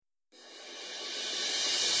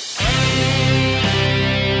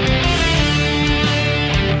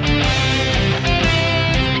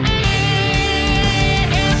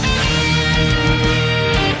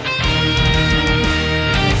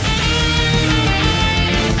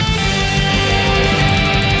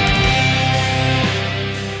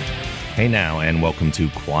now, and welcome to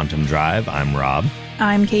Quantum Drive. I'm Rob.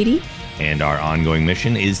 I'm Katie. And our ongoing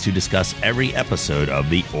mission is to discuss every episode of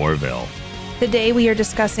The Orville. Today we are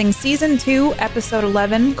discussing Season 2, Episode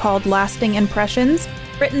 11, called Lasting Impressions,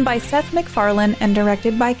 written by Seth MacFarlane and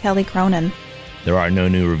directed by Kelly Cronin. There are no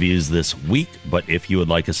new reviews this week, but if you would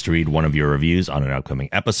like us to read one of your reviews on an upcoming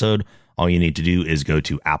episode, all you need to do is go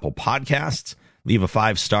to Apple Podcasts, leave a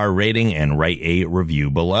 5-star rating, and write a review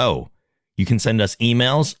below. You can send us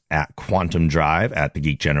emails at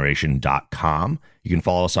quantumdrive@thegeekgeneration.com. You can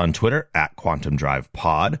follow us on Twitter at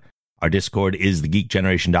quantumdrivepod. Our Discord is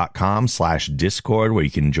thegeekgeneration.com/Discord, where you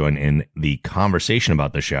can join in the conversation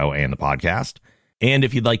about the show and the podcast. And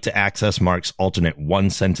if you'd like to access Mark's alternate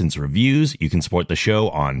one-sentence reviews, you can support the show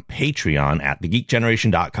on Patreon at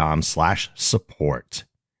thegeekgeneration.com/support.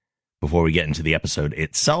 Before we get into the episode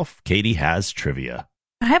itself, Katie has trivia.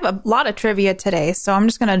 I have a lot of trivia today, so I'm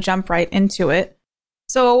just going to jump right into it.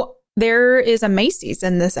 So there is a Macy's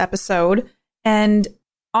in this episode, and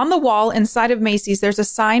on the wall inside of Macy's, there's a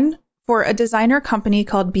sign for a designer company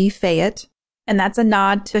called B. Fayette, and that's a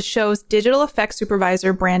nod to show's digital effects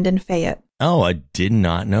supervisor, Brandon Fayette. Oh, I did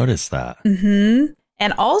not notice that. Mm-hmm.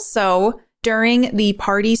 And also, during the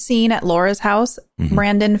party scene at Laura's house,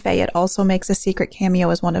 Brandon Fayette also makes a secret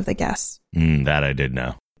cameo as one of the guests. That I did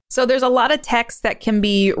know. So there's a lot of text that can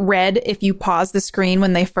be read if you pause the screen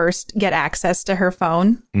when they first get access to her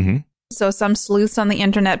phone. Mm-hmm. So some sleuths on the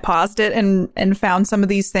internet paused it and found some of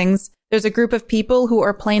these things. There's a group of people who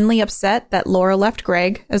are plainly upset that Laura left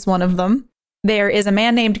Greg as one of them. There is a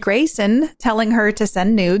man named Grayson telling her to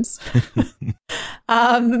send nudes.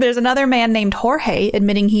 There's another man named Jorge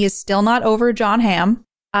admitting he is still not over John Hamm.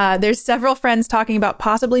 There's several friends talking about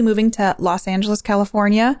possibly moving to Los Angeles,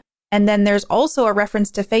 California. And then there's also a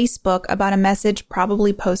reference to Facebook about a message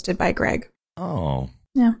probably posted by Greg. Oh.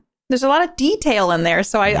 Yeah. There's a lot of detail in there.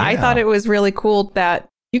 So I thought it was really cool that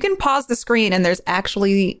you can pause the screen and there's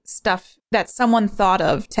actually stuff that someone thought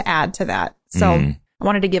of to add to that. So I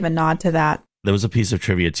wanted to give a nod to that. There was a piece of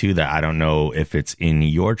trivia, too, that I don't know if it's in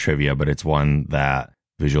your trivia, but it's one that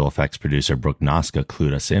visual effects producer Brooke Noska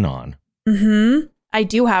clued us in on. Mm-hmm. I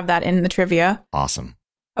do have that in the trivia. Awesome.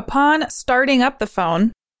 Upon starting up the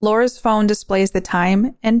phone, Laura's phone displays the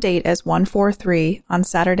time and date as 1:43 on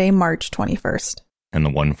Saturday, March 21st. And the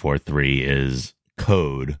 143 is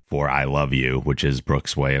code for I love you, which is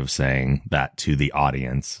Brooke's way of saying that to the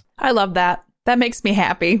audience. I love that. That makes me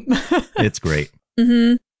happy. It's great.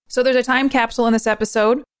 Mm-hmm. So there's a time capsule in this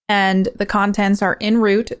episode, and the contents are en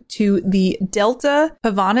route to the Delta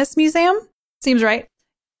Pavonis Museum. Seems right.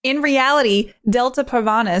 In reality, Delta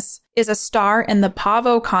Pavonis is a star in the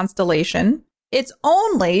Pavo constellation. It's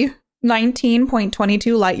only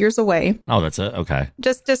 19.22 light years away. Oh, that's it? Okay.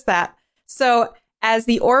 Just that. So as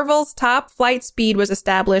the Orville's top flight speed was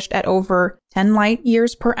established at over 10 light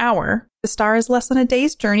years per hour, the star is less than a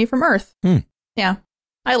day's journey from Earth. Yeah.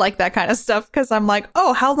 I like that kind of stuff because I'm like,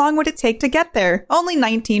 oh, how long would it take to get there? Only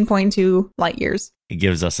 19.2 light years. It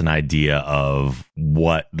gives us an idea of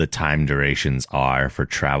what the time durations are for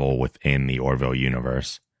travel within the Orville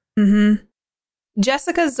universe. Mm-hmm.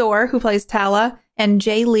 Jessica Zor, who plays Tala, and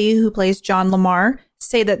Jay Lee, who plays John Lamar,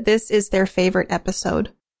 say that this is their favorite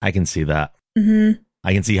episode. I can see that. Mm-hmm.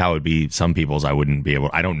 I can see how it would be some people's. I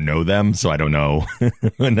don't know them, so I don't know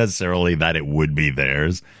necessarily that it would be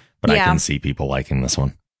theirs, but I can see people liking this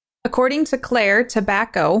one. According to Claire,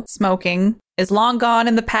 tobacco smoking is long gone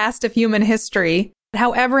in the past of human history.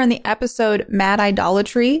 However, in the episode Mad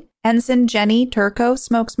Idolatry, Ensign Jenny Turco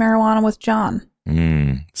smokes marijuana with John.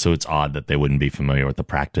 So it's odd that they wouldn't be familiar with the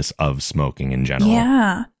practice of smoking in general.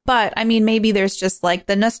 Yeah. But, I mean, maybe there's just like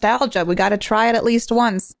the nostalgia. We got to try it at least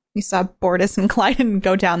once. We saw Bortus and Clyden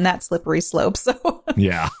go down that slippery slope. So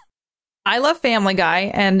yeah. I love Family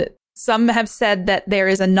Guy. And some have said that there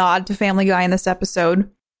is a nod to Family Guy in this episode.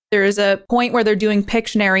 There is a point where they're doing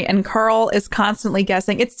Pictionary and Carl is constantly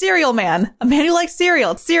guessing, it's Cereal Man, a man who likes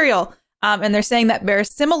cereal. It's cereal. And they're saying that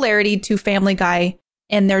there's similarity to Family Guy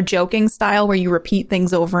in their joking style where you repeat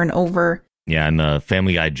things over and over. Yeah, and the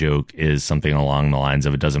Family Guy joke is something along the lines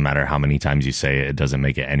of it doesn't matter how many times you say it, it doesn't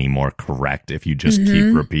make it any more correct if you just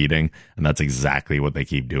keep repeating. And that's exactly what they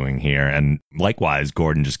keep doing here. And likewise,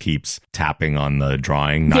 Gordon just keeps tapping on the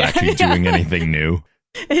drawing, not actually doing anything new.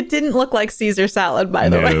 It didn't look like Caesar salad, by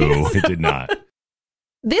the way. No, it did not.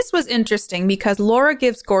 This was interesting because Laura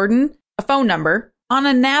gives Gordon a phone number on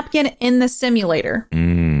a napkin in the simulator.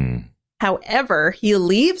 However, he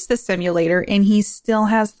leaves the simulator and he still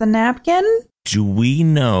has the napkin. Do we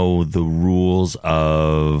know the rules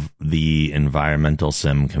of the environmental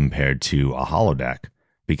sim compared to a holodeck?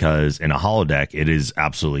 Because in a holodeck, it is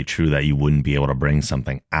absolutely true that you wouldn't be able to bring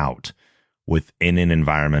something out. within an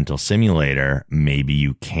environmental simulator, maybe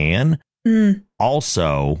you can.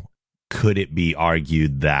 Also, could it be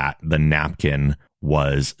argued that the napkin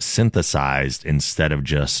was synthesized instead of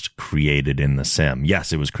just created in the sim?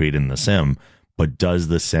 Yes, it was created in the sim, but does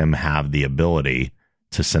the sim have the ability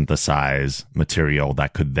to synthesize material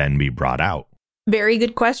that could then be brought out? Very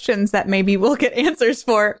good questions that maybe we'll get answers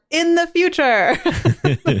for in the future.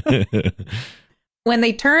 When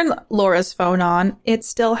they turn Laura's phone on, it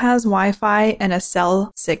still has Wi-Fi and a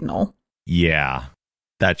cell signal. Yeah,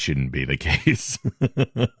 that shouldn't be the case.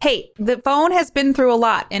 Hey, the phone has been through a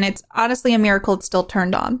lot, and it's honestly a miracle it's still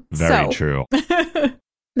turned on. Very true.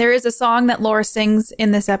 There is a song that Laura sings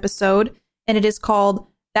in this episode, and it is called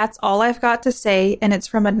That's All I've Got to Say, and it's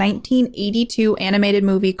from a 1982 animated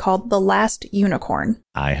movie called The Last Unicorn.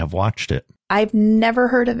 I have watched it. I've never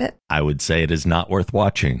heard of it. I would say it is not worth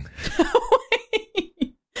watching.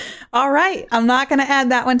 All right. I'm not going to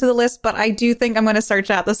add that one to the list, but I do think I'm going to search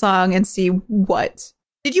out the song and see what.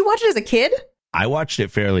 Did you watch it as a kid? I watched it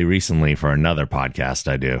fairly recently for another podcast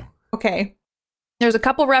I do. Okay. There's a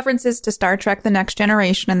couple references to Star Trek: The Next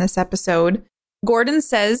Generation in this episode. Gordon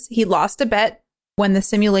says he lost a bet when the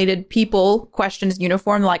simulated people questioned his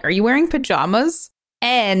uniform, like, are you wearing pajamas?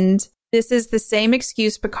 And this is the same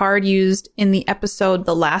excuse Picard used in the episode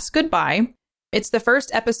The Last Goodbye. It's the first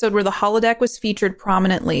episode where the holodeck was featured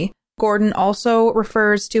prominently. Gordon also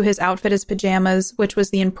refers to his outfit as pajamas, which was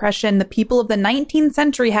the impression the people of the 19th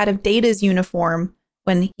century had of Data's uniform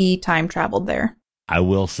when he time traveled there. I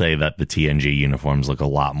will say that the TNG uniforms look a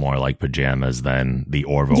lot more like pajamas than the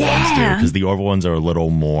Orville ones do, because the Orville ones are a little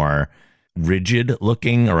more rigid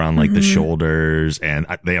looking around like the shoulders, and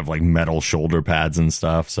they have like metal shoulder pads and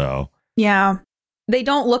stuff. So yeah, they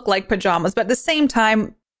don't look like pajamas, but at the same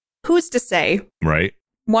time, who's to say? Right.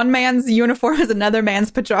 One man's uniform is another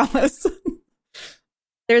man's pajamas.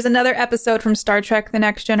 There's another episode from Star Trek: The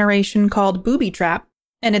Next Generation called Booby Trap,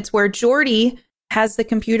 and it's where Geordi has the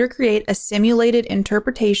computer create a simulated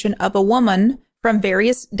interpretation of a woman from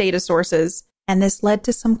various data sources, and this led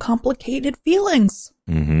to some complicated feelings.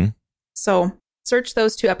 So search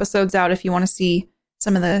those two episodes out if you want to see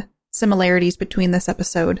some of the similarities between this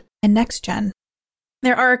episode and Next Gen.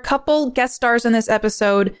 There are a couple guest stars in this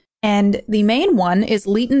episode, and the main one is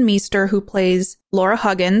Leighton Meester, who plays Laura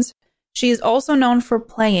Huggins. She is also known for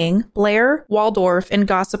playing Blair Waldorf in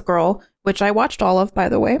Gossip Girl, which I watched all of, by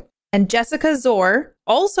the way. And Jessica Zor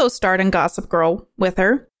also starred in Gossip Girl with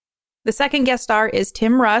her. The second guest star is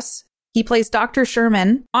Tim Russ. He plays Dr.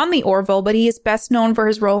 Sherman on the Orville, but he is best known for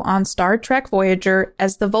his role on Star Trek Voyager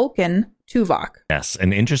as the Vulcan Tuvok. Yes,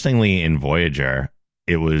 and interestingly, in Voyager,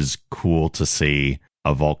 it was cool to see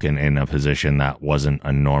a Vulcan in a position that wasn't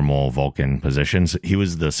a normal Vulcan position. So he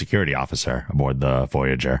was the security officer aboard the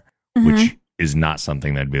Voyager, which is not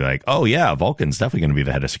something that'd be like, oh yeah, Vulcan's definitely going to be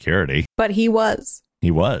the head of security. But he was.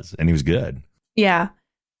 He was, and he was good. Yeah.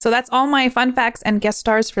 So that's all my fun facts and guest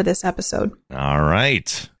stars for this episode. All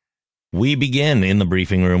right. We begin in the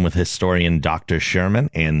briefing room with historian Dr. Sherman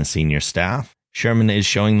and the senior staff. Sherman is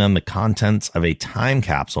showing them the contents of a time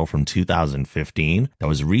capsule from 2015 that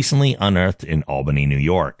was recently unearthed in Albany, New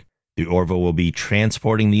York. The Orville will be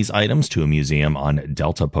transporting these items to a museum on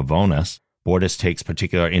Delta Pavonis. Bortus takes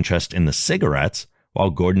particular interest in the cigarettes, while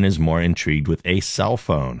Gordon is more intrigued with a cell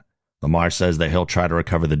phone. Lamar says that he'll try to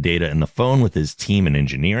recover the data in the phone with his team in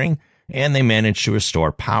engineering, and they manage to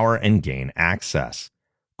restore power and gain access.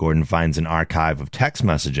 Gordon finds an archive of text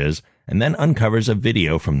messages and then uncovers a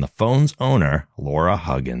video from the phone's owner, Laura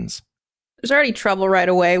Huggins. There's already trouble right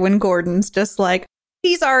away when Gordon's just like,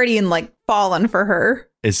 he's already fallen for her.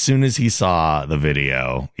 As soon as he saw the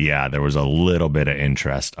video, yeah, there was a little bit of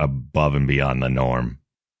interest above and beyond the norm.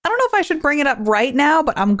 I don't know if I should bring it up right now,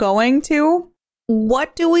 but I'm going to.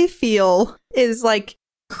 What do we feel is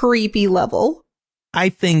creepy level? I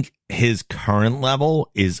think his current level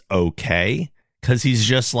is okay, because he's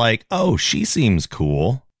just like, oh, she seems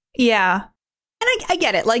cool. Yeah. And I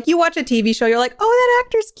get it. Like, you watch a TV show, you're like, oh, that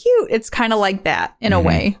actor's cute. It's kind of like that in a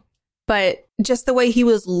way. But just the way he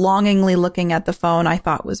was longingly looking at the phone, I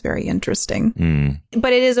thought was very interesting.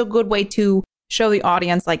 But it is a good way to show the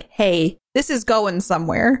audience, like, hey, this is going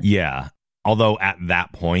somewhere. Yeah. Although at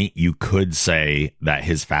that point, you could say that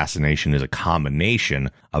his fascination is a combination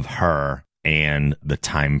of her and the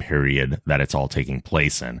time period that it's all taking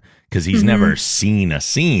place in. Because he's never seen a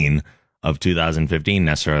scene of 2015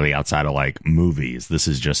 necessarily outside of movies. This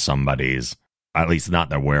is just somebody's, at least not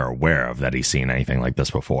that we're aware of, that he's seen anything like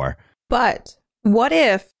this before. But what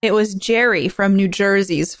if it was Jerry from New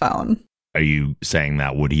Jersey's phone? Are you saying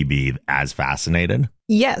that would he be as fascinated?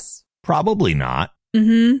 Yes. Probably not.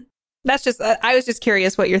 That's just, I was just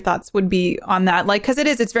curious what your thoughts would be on that. Like, because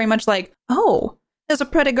it's very much like, oh, there's a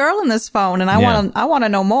pretty girl in this phone and I want to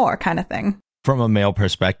know more kind of thing. From a male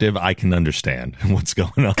perspective, I can understand what's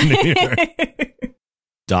going on here.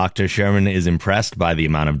 Dr. Sherman is impressed by the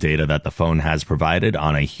amount of data that the phone has provided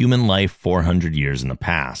on a human life 400 years in the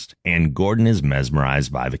past, and Gordon is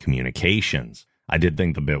mesmerized by the communications. I did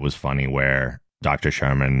think the bit was funny where Dr.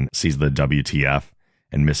 Sherman sees the WTF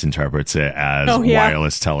and misinterprets it as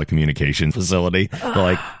wireless telecommunication facility. But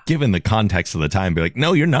like, given the context of the time, be like,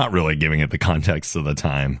 no, you're not really giving it the context of the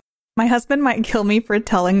time. My husband might kill me for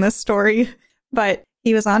telling this story, but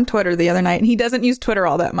he was on Twitter the other night, and he doesn't use Twitter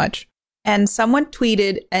all that much. And someone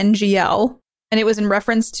tweeted NGL, and it was in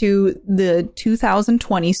reference to the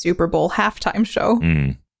 2020 Super Bowl halftime show.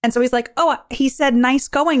 And so he's like, oh, he said, nice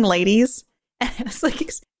going, ladies. And it's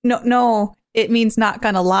like, no, it means not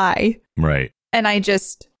gonna lie. Right. And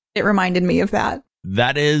it reminded me of that.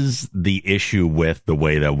 That is the issue with the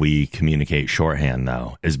way that we communicate shorthand,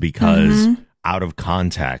 though, is because out of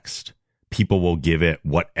context, people will give it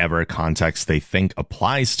whatever context they think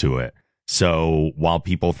applies to it. So while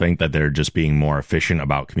people think that they're just being more efficient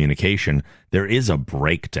about communication, there is a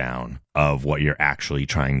breakdown of what you're actually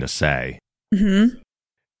trying to say.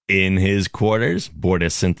 In his quarters,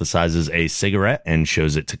 Bortus synthesizes a cigarette and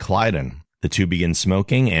shows it to Clyden. The two begin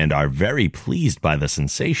smoking and are very pleased by the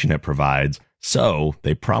sensation it provides, so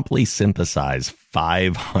they promptly synthesize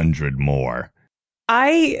 500 more.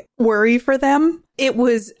 I worry for them. It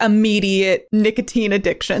was immediate nicotine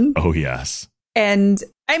addiction. Oh, yes. And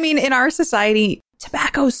I mean, in our society,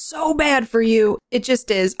 tobacco's so bad for you. It just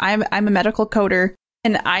is. I'm a medical coder,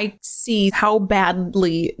 and I see how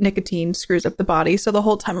badly nicotine screws up the body. So the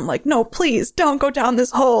whole time I'm like, no, please don't go down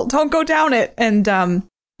this hole. Don't go down it. And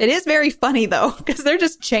it is very funny, though, because they're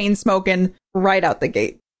just chain smoking right out the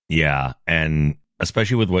gate. Yeah. And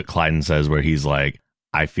especially with what Clyden says, where he's like,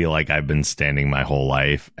 I feel like I've been standing my whole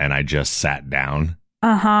life and I just sat down.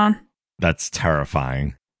 That's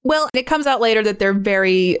terrifying. Well, it comes out later that they're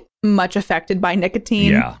very much affected by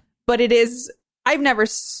nicotine. Yeah. But I've never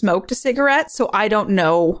smoked a cigarette, so I don't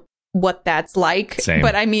know what that's like. Same.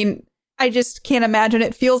 But I mean, I just can't imagine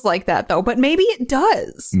it feels like that, though. But maybe it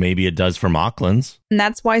does. Maybe it does for Mocklins. And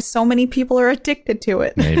that's why so many people are addicted to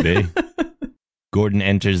it. Maybe. Gordon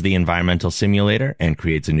enters the environmental simulator and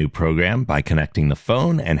creates a new program by connecting the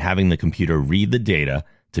phone and having the computer read the data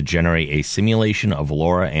to generate a simulation of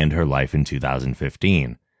Laura and her life in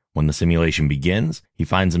 2015. When the simulation begins, he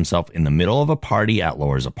finds himself in the middle of a party at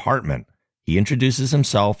Laura's apartment. He introduces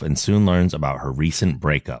himself and soon learns about her recent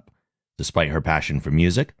breakup. Despite her passion for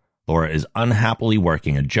music, Laura is unhappily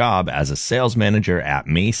working a job as a sales manager at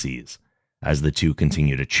Macy's. As the two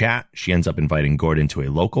continue to chat, she ends up inviting Gordon to a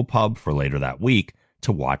local pub for later that week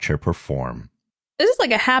to watch her perform. This is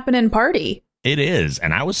like a happening party. It is,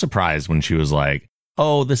 and I was surprised when she was like,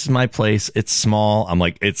 oh, this is my place. It's small. I'm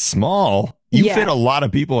like, it's small? You fit a lot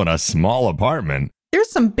of people in a small apartment. There's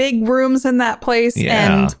some big rooms in that place,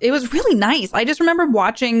 and it was really nice. I just remember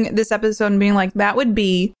watching this episode and being like, that would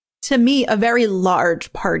be, to me, a very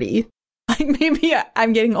large party. Like, maybe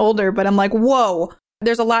I'm getting older, but I'm like, whoa,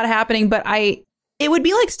 there's a lot happening, but it would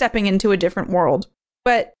be like stepping into a different world.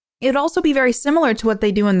 But it would also be very similar to what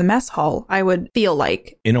they do in the mess hall, I would feel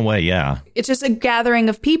like. In a way, yeah. It's just a gathering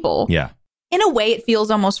of people. Yeah. In a way, it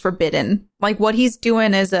feels almost forbidden. Like, what he's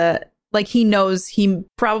doing is he knows he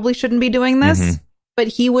probably shouldn't be doing this, but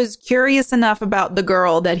he was curious enough about the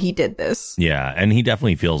girl that he did this. Yeah, and he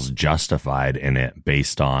definitely feels justified in it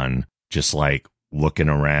based on just like looking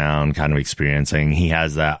around, kind of experiencing. He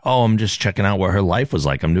has that, oh, I'm just checking out what her life was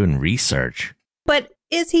like. I'm doing research. But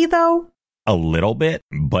is he, though? A little bit,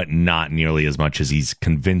 but not nearly as much as he's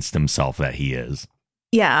convinced himself that he is.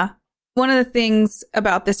 Yeah. One of the things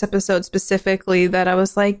about this episode specifically that I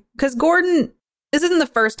was like, because Gordon, this isn't the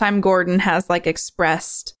first time Gordon has like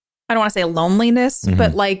expressed, I don't want to say loneliness,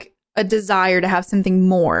 but like a desire to have something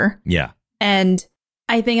more. Yeah. And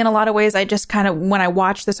I think in a lot of ways, I just kind of, when I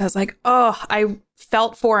watched this, I was like, oh, I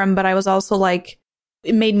felt for him, but I was also like,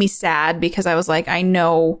 it made me sad because I was like, I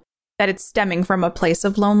know that it's stemming from a place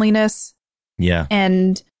of loneliness. Yeah.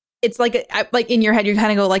 And it's like in your head, you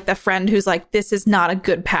kind of go like the friend who's like, this is not a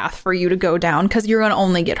good path for you to go down because you're going to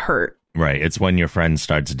only get hurt. Right. It's when your friend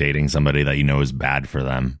starts dating somebody that you know is bad for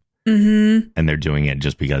them. And they're doing it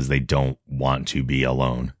just because they don't want to be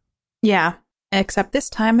alone. Yeah. Except this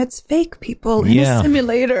time it's fake people in a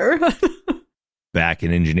simulator. Back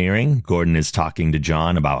in engineering, Gordon is talking to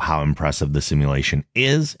John about how impressive the simulation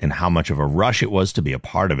is and how much of a rush it was to be a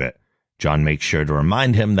part of it. John makes sure to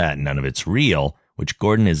remind him that none of it's real, which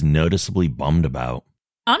Gordon is noticeably bummed about.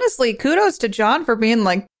 Honestly, kudos to John for being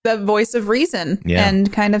like the voice of reason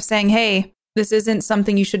and kind of saying, hey, this isn't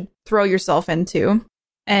something you should throw yourself into.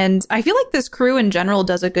 And I feel like this crew in general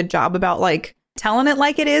does a good job about like telling it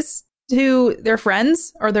like it is to their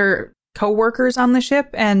friends or their co-workers on the ship.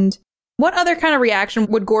 And what other kind of reaction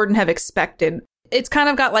would Gordon have expected? It's kind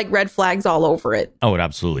of got like red flags all over it. Oh, it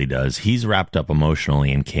absolutely does. He's wrapped up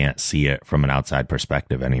emotionally and can't see it from an outside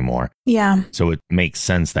perspective anymore. Yeah. So it makes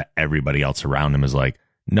sense that everybody else around him is like,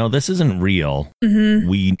 no, this isn't real. Mm-hmm.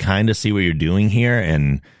 We kind of see what you're doing here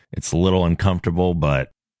and it's a little uncomfortable,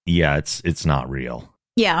 but yeah, it's not real.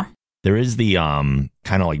 Yeah. There is the kind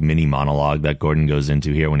of like mini monologue that Gordon goes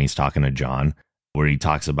into here when he's talking to John, where he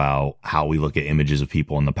talks about how we look at images of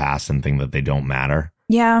people in the past and think that they don't matter.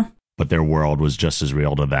 Yeah. But their world was just as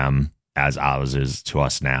real to them as ours is to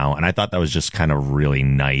us now. And I thought that was just kind of really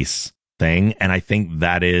nice thing. And I think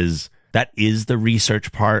that is the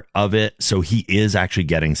research part of it. So he is actually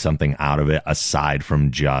getting something out of it aside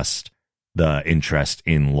from just the interest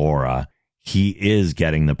in Laura. He is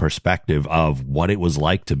getting the perspective of what it was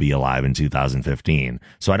like to be alive in 2015.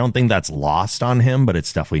 So I don't think that's lost on him, but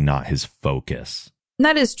it's definitely not his focus.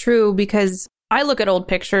 That is true, because I look at old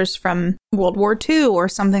pictures from World War II or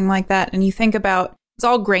something like that, and you think about, it's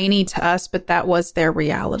all grainy to us, but that was their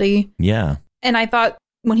reality. Yeah. And I thought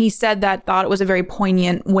when he said that, thought it was a very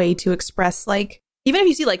poignant way to express, like, even if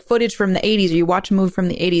you see like footage from the 80s or you watch a movie from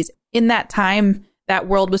the 80s, in that time, that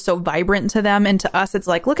world was so vibrant to them. And to us, it's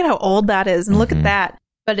like, look at how old that is and look at that.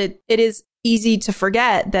 But it is easy to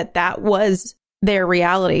forget that that was their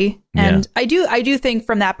reality. And I do think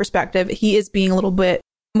from that perspective, he is being a little bit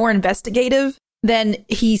more investigative than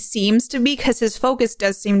he seems to be, because his focus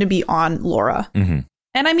does seem to be on Laura. Mm-hmm.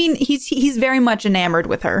 And I mean, he's very much enamored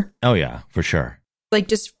with her. Oh, yeah, for sure. Like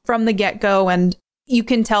just from the get-go. And you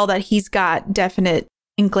can tell that he's got definite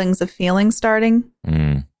inklings of feeling starting.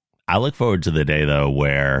 I look forward to the day, though,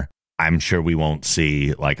 where I'm sure we won't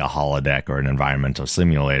see like a holodeck or an environmental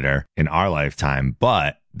simulator in our lifetime,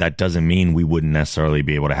 but that doesn't mean we wouldn't necessarily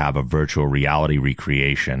be able to have a virtual reality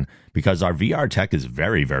recreation, because our VR tech is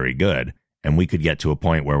very, very good. And we could get to a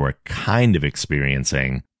point where we're kind of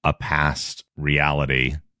experiencing a past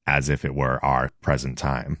reality as if it were our present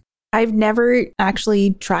time. I've never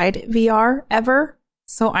actually tried VR ever,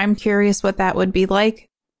 so I'm curious what that would be like.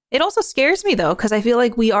 It also scares me, though, because I feel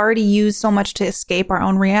like we already use so much to escape our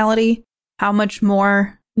own reality. How much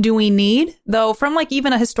more do we need? Though, from like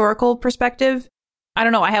even a historical perspective, I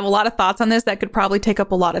don't know. I have a lot of thoughts on this that could probably take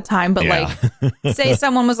up a lot of time. But like, say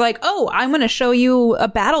someone was like, oh, I'm going to show you a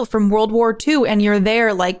battle from World War II and you're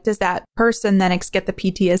there. Like, does that person then get the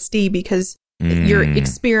PTSD because you're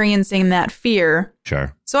experiencing that fear?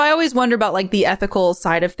 Sure. So I always wonder about like the ethical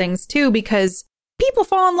side of things, too, because people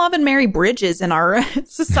fall in love and marry bridges in our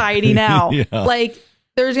society now. Like,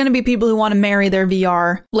 there's going to be people who want to marry their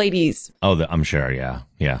VR ladies. Oh, I'm sure. Yeah.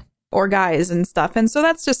 Yeah. Or guys and stuff. And so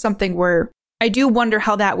that's just something where I do wonder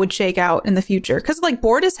how that would shake out in the future. Because like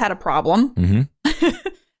Bortus had a problem. Mm-hmm.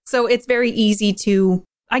 So it's very easy to,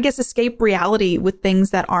 I guess, escape reality with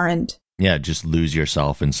things that aren't. Yeah. Just lose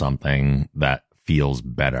yourself in something that feels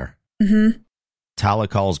better. Mm-hmm. Tala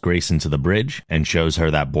calls Grayson to the bridge and shows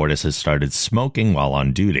her that Bortus has started smoking while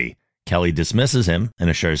on duty. Kelly dismisses him and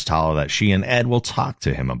assures Tala that she and Ed will talk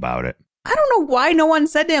to him about it. I don't know why no one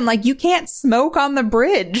said to him, like, you can't smoke on the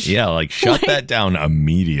bridge. Yeah, like, shut that down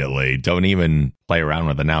immediately. Don't even play around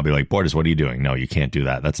with it now. Be like, Bortus, what are you doing? No, you can't do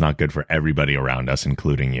that. That's not good for everybody around us,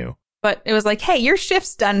 including you. But it was like, hey, your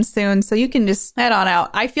shift's done soon, so you can just head on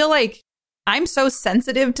out. I feel like I'm so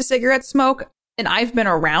sensitive to cigarette smoke, and I've been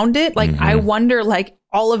around it. Like, I wonder, like,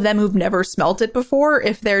 all of them who've never smelt it before,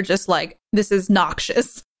 if they're just like, this is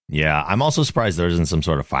noxious. Yeah, I'm also surprised there isn't some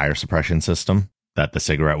sort of fire suppression system that the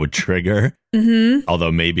cigarette would trigger. Mm-hmm.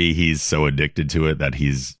 Although maybe he's so addicted to it that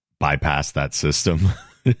he's bypassed that system.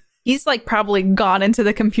 He's like probably gone into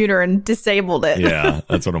the computer and disabled it. Yeah,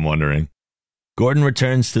 that's what I'm wondering. Gordon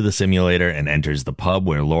returns to the simulator and enters the pub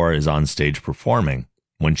where Laura is on stage performing.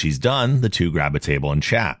 When she's done, the two grab a table and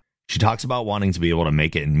chat. She talks about wanting to be able to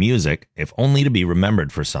make it in music, if only to be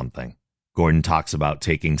remembered for something. Gordon talks about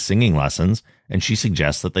taking singing lessons, and she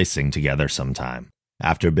suggests that they sing together sometime.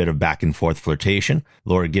 After a bit of back and forth flirtation,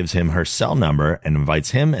 Laura gives him her cell number and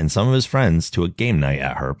invites him and some of his friends to a game night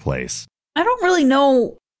at her place. I don't really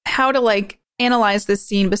know how to like analyze this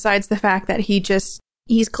scene besides the fact that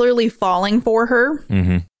he's clearly falling for her,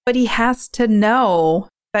 but he has to know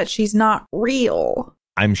that she's not real.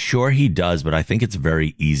 I'm sure he does, but I think it's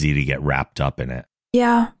very easy to get wrapped up in it.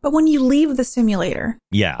 Yeah, but when you leave the simulator,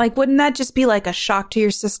 like, wouldn't that just be like a shock to your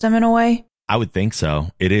system in a way? I would think so.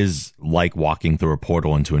 It is like walking through a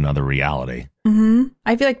portal into another reality. I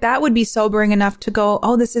I feel like that would be sobering enough to go,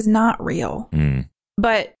 oh, this is not real.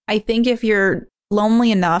 But I think if you're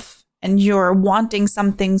lonely enough and you're wanting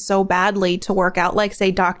something so badly to work out, like,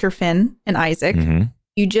 say, Dr. Finn and Isaac,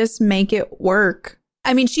 you just make it work.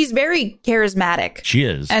 I mean, she's very charismatic. She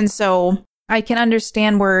is. And so I can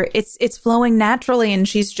understand where it's flowing naturally, and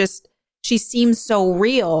she seems so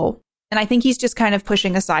real. And I think he's just kind of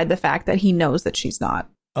pushing aside the fact that he knows that she's not.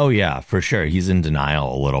 Oh, yeah, for sure. He's in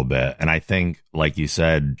denial a little bit. And I think, like you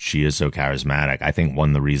said, she is so charismatic. I think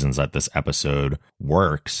one of the reasons that this episode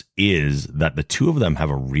works is that the two of them have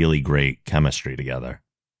a really great chemistry together.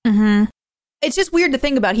 It's just weird to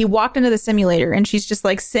think about. He walked into the simulator and she's just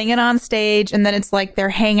like singing on stage. And then it's like they're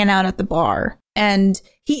hanging out at the bar. And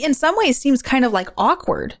he, in some ways, seems kind of like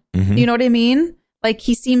awkward. You know what I mean? Like,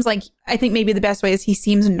 he seems like, I think maybe the best way is he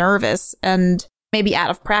seems nervous and maybe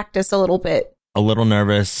out of practice a little bit. A little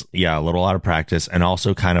nervous, yeah, a little out of practice, and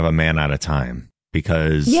also kind of a man at a time,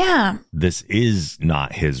 because this is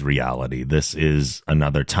not his reality. This is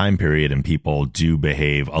another time period, and people do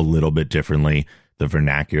behave a little bit differently. The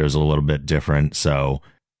vernacular is a little bit different, so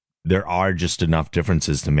there are just enough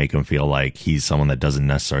differences to make him feel like he's someone that doesn't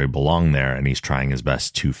necessarily belong there, and he's trying his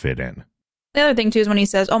best to fit in. The other thing, too, is when he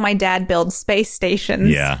says, oh, my dad builds space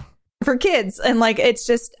stations for kids. And, like, it's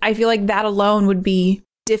just, I feel like that alone would be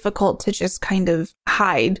difficult to just kind of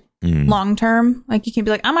hide long term. Like, you can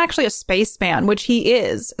be like, I'm actually a spaceman, which he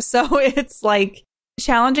is. So it's like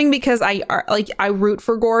challenging because I root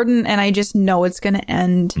for Gordon and I just know it's going to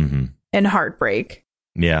end in heartbreak.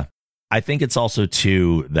 Yeah. I think it's also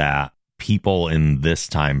too that people in this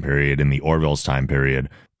time period, in the Orville's time period,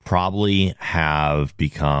 probably have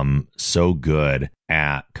become so good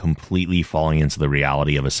at completely falling into the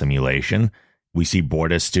reality of a simulation. We see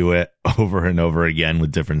Bortus do it over and over again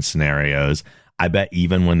with different scenarios. I bet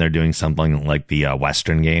even when they're doing something like the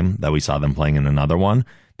Western game that we saw them playing in another one,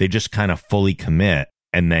 they just kind of fully commit,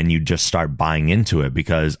 and then you just start buying into it,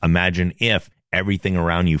 because imagine if everything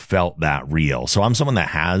around you felt that real. So I'm someone that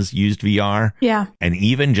has used VR. Yeah. And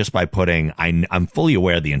even just by putting, I'm fully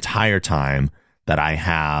aware the entire time that I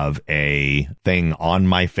have a thing on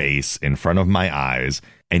my face in front of my eyes,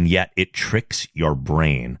 and yet it tricks your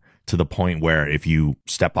brain to the point where if you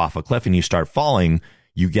step off a cliff and you start falling,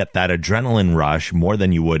 you get that adrenaline rush more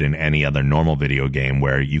than you would in any other normal video game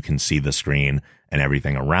where you can see the screen and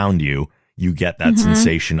everything around you. You get that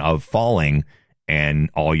sensation of falling, and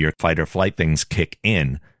all your fight or flight things kick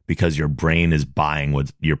in because your brain is buying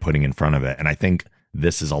what you're putting in front of it. And I think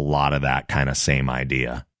this is a lot of that kind of same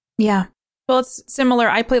idea. Yeah. Well, it's similar.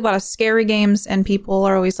 I play a lot of scary games, and people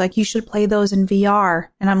are always like, you should play those in VR.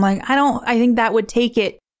 And I'm like, I think that would take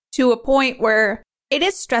it to a point where it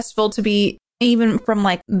is stressful to be, even from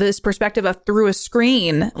like this perspective of through a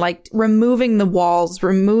screen, like removing the walls,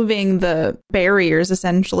 removing the barriers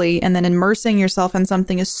essentially, and then immersing yourself in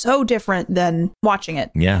something is so different than watching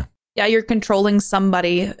it. Yeah. Yeah, you're controlling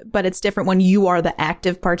somebody, but it's different when you are the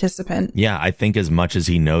active participant. Yeah, I think as much as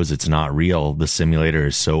he knows it's not real, the simulator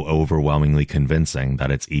is so overwhelmingly convincing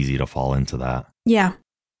that it's easy to fall into that. Yeah.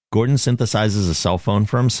 Gordon synthesizes a cell phone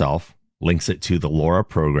for himself, links it to the Laura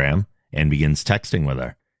program, and begins texting with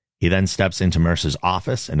her. He then steps into Mercer's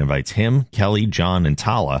office and invites him, Kelly, John, and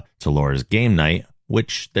Tala to Laura's game night,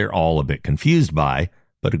 which they're all a bit confused by,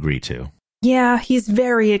 but agree to. Yeah, he's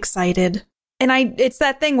very excited. And it's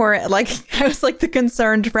that thing where, like, I was like the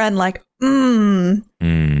concerned friend, like, And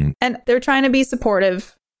they're trying to be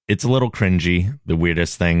supportive. It's a little cringy. The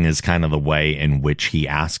weirdest thing is kind of the way in which he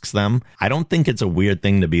asks them. I don't think it's a weird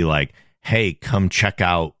thing to be like, hey, come check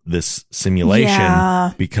out this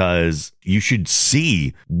simulation, because you should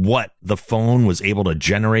see what the phone was able to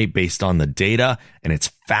generate based on the data. And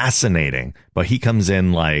it's fascinating. But he comes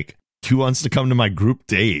in like, who wants to come to my group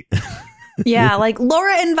date? Yeah, like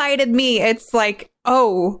Laura invited me. It's like,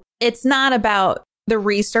 oh, it's not about the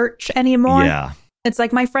research anymore. Yeah. It's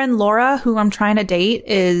like my friend Laura, who I'm trying to date,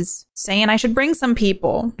 is saying I should bring some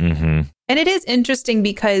people. And it is interesting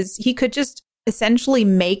because he could just essentially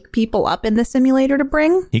make people up in the simulator to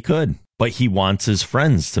bring. He could, but he wants his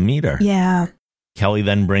friends to meet her. Yeah. Kelly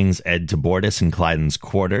then brings Ed to Bortus and Clyden's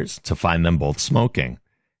quarters to find them both smoking.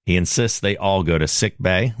 He insists they all go to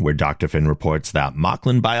sickbay, where Dr. Finn reports that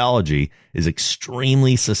Mocklin biology is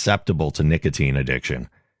extremely susceptible to nicotine addiction.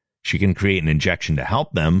 She can create an injection to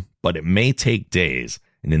help them, but it may take days,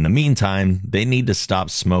 and in the meantime, they need to stop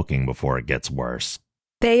smoking before it gets worse.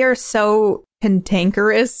 They are so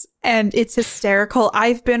cantankerous, and it's hysterical.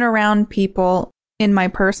 I've been around people in my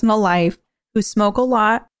personal life who smoke a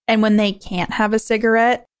lot, and when they can't have a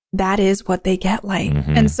cigarette, that is what they get like.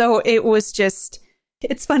 And so it was just,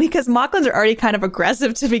 It's funny because Mocklins are already kind of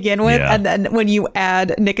aggressive to begin with. Yeah. And then when you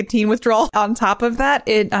add nicotine withdrawal on top of that,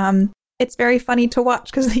 it's very funny to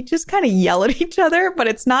watch because they just kind of yell at each other, but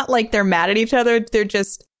it's not like they're mad at each other.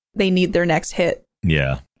 They need their next hit.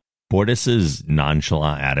 Yeah. Bortus's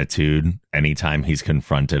nonchalant attitude, anytime he's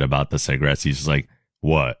confronted about the cigarettes, he's just like,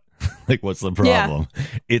 what? Like, what's the problem? Yeah.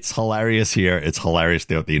 It's hilarious here. It's hilarious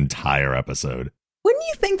throughout the entire episode. Wouldn't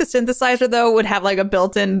you think the synthesizer, though, would have like a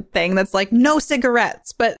built-in thing that's like, no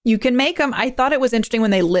cigarettes, but you can make them. I thought it was interesting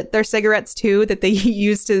when they lit their cigarettes, too, that they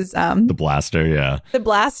used his... the blaster, yeah. The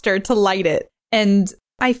blaster to light it. And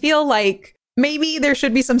I feel like maybe there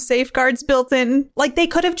should be some safeguards built in. Like, they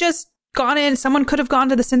could have just gone in, someone could have gone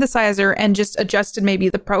to the synthesizer and just adjusted maybe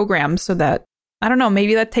the program so that, I don't know,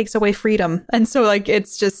 maybe that takes away freedom. And so, like,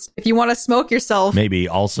 it's just, if you want to smoke yourself... Maybe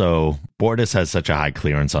also, Bortus has such a high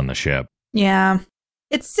clearance on the ship. Yeah.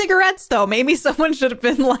 It's cigarettes, though. Maybe someone should have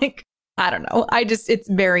been like, I don't know. It's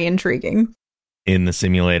very intriguing. In the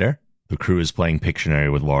simulator, the crew is playing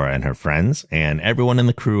Pictionary with Laura and her friends, and everyone in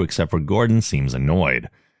the crew except for Gordon seems annoyed.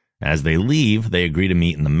 As they leave, they agree to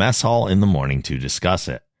meet in the mess hall in the morning to discuss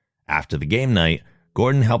it. After the game night,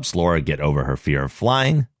 Gordon helps Laura get over her fear of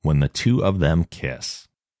flying when the two of them kiss.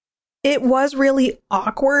 It was really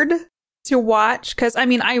awkward to watch because, I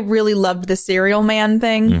mean, I really loved the Cereal Man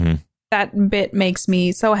thing. Mm-hmm. That bit makes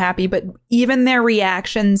me so happy. But even their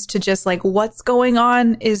reactions to just like what's going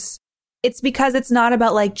on it's because it's not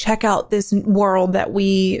about like, check out this world that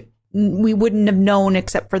we wouldn't have known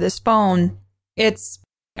except for this phone. It's,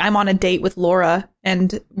 I'm on a date with Laura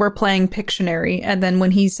and we're playing Pictionary. And then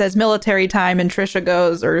when he says military time and Trisha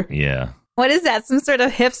goes, or yeah, what is that? Some sort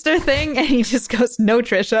of hipster thing? And he just goes, no,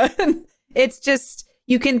 Trisha. It's just,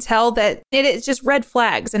 you can tell that it is just red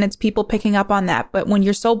flags and it's people picking up on that. But when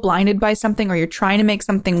you're so blinded by something or you're trying to make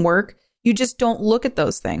something work, you just don't look at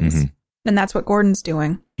those things. Mm-hmm. And that's what Gordon's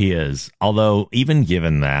doing. He is. Although, even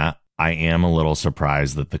given that, I am a little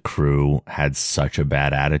surprised that the crew had such a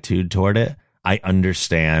bad attitude toward it. I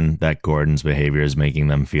understand that Gordon's behavior is making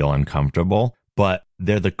them feel uncomfortable, but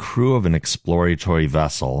they're the crew of an exploratory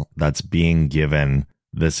vessel that's being given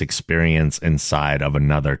this experience inside of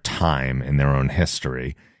another time in their own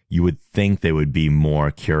history. You would think they would be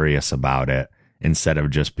more curious about it instead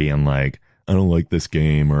of just being like, I don't like this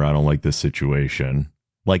game or I don't like this situation.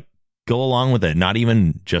 Like, go along with it, not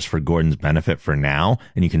even just for Gordon's benefit for now,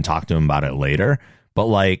 and you can talk to him about it later, but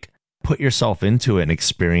like, put yourself into it and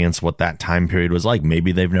experience what that time period was like.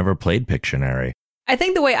 Maybe they've never played Pictionary. I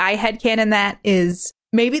think the way I headcanon that is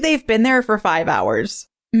maybe they've been there for 5 hours.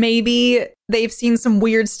 Maybe they've seen some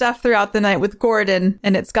weird stuff throughout the night with Gordon,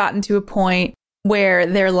 and it's gotten to a point where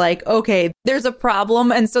they're like, okay, there's a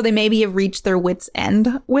problem. And so they maybe have reached their wits'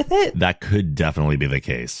 end with it. That could definitely be the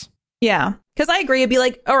case. Yeah, because I agree. It'd be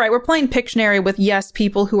like, all right, we're playing Pictionary with, yes,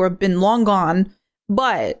 people who have been long gone,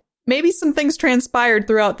 but maybe some things transpired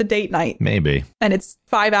throughout the date night. Maybe. And it's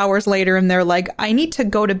 5 hours later and they're like, I need to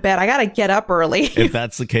go to bed. I got to get up early. If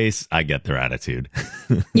that's the case, I get their attitude.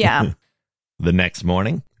 Yeah. The next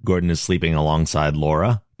morning, Gordon is sleeping alongside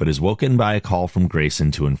Laura, but is woken by a call from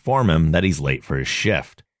Grayson to inform him that he's late for his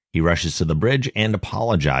shift. He rushes to the bridge and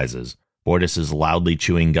apologizes. Bortus is loudly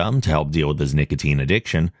chewing gum to help deal with his nicotine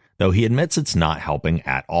addiction, though he admits it's not helping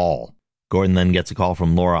at all. Gordon then gets a call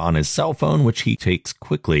from Laura on his cell phone, which he takes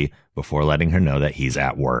quickly before letting her know that he's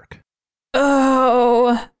at work.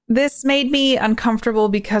 Oh, this made me uncomfortable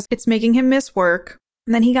because it's making him miss work.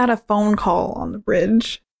 And then he got a phone call on the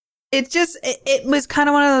bridge. It was kind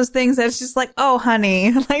of one of those things that's just like, oh,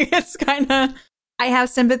 honey, like it's kind of, I have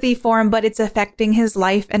sympathy for him, but it's affecting his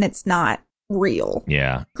life and it's not real.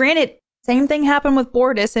 Yeah. Granted, same thing happened with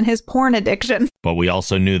Bortus and his porn addiction. But we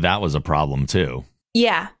also knew that was a problem too.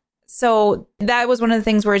 Yeah. So that was one of the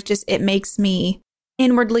things where it makes me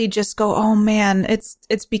inwardly just go, oh man,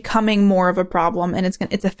 it's becoming more of a problem and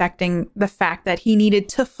it's affecting the fact that he needed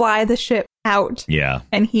to fly the ship out. Yeah.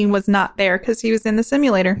 And he was not there because he was in the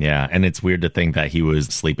simulator. Yeah. And it's weird to think that he was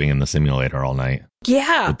sleeping in the simulator all night.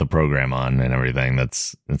 Yeah. With the program on and everything.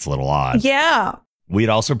 It's a little odd. Yeah. We'd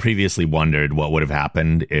also previously wondered what would have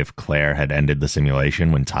happened if Claire had ended the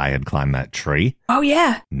simulation when Ty had climbed that tree. Oh,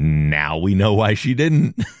 yeah. Now we know why she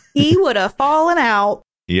didn't. He would have fallen out.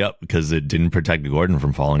 Yep, because it didn't protect Gordon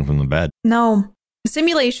from falling from the bed. No.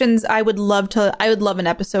 Simulations, I would love an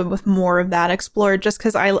episode with more of that explored just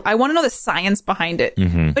because I want to know the science behind it,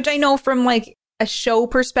 which I know from like a show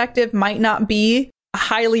perspective might not be a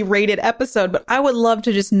highly rated episode, but I would love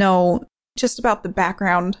to just know just about the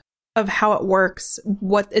background of how it works,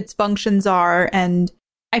 what its functions are, and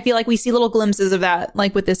I feel like we see little glimpses of that,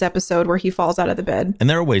 like with this episode where he falls out of the bed. And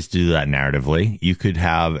there are ways to do that narratively. You could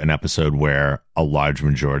have an episode where a large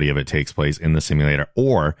majority of it takes place in the simulator,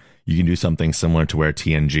 or you can do something similar to where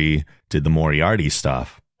TNG did the Moriarty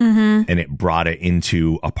stuff. And it brought it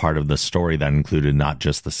into a part of the story that included not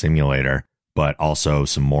just the simulator, but also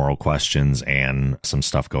some moral questions and some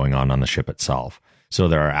stuff going on the ship itself. So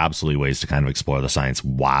there are absolutely ways to kind of explore the science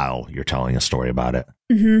while you're telling a story about it.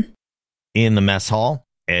 In the mess hall,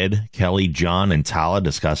 Ed, Kelly, John, and Tala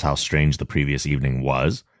discuss how strange the previous evening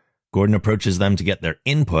was. Gordon approaches them to get their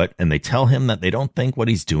input, and they tell him that they don't think what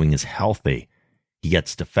he's doing is healthy. He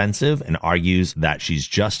gets defensive and argues that she's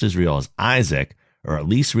just as real as Isaac, or at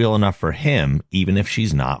least real enough for him, even if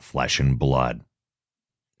she's not flesh and blood.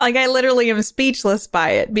 Like, I literally am speechless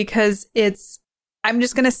by it because I'm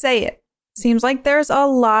just going to say it. Seems like there's a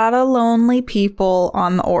lot of lonely people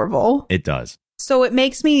on the Orville. It does. So it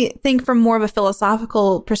makes me think from more of a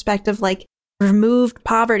philosophical perspective, like removed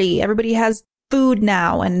poverty. Everybody has food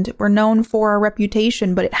now and we're known for our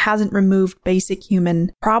reputation, but it hasn't removed basic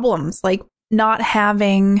human problems like not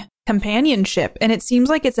having companionship. And it seems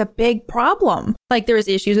like it's a big problem. Like there was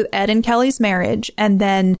issues with Ed and Kelly's marriage, and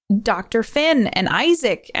then Dr. Finn and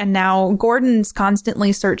Isaac, and now Gordon's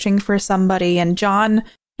constantly searching for somebody, and John,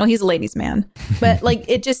 well, he's a ladies' man. But like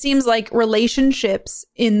it just seems like relationships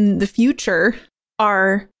in the future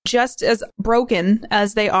are just as broken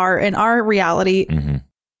as they are in our reality,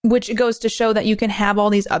 which goes to show that you can have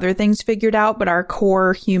all these other things figured out, but our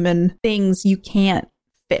core human things you can't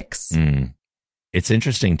fix. It's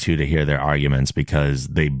interesting, too, to hear their arguments because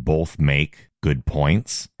they both make good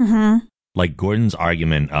points. Like Gordon's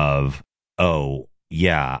argument of, oh,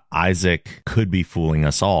 yeah, Isaac could be fooling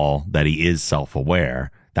us all, that he is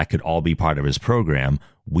self-aware. That could all be part of his program.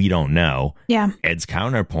 We don't know. Yeah. Ed's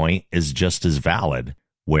counterpoint is just as valid,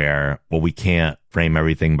 where, well, we can't frame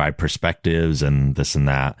everything by perspectives and this and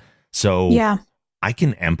that. So yeah, I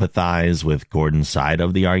can empathize with Gordon's side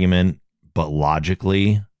of the argument, but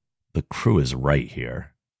logically, the crew is right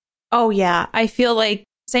here. Oh, yeah. I feel like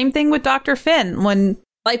same thing with Dr. Finn when,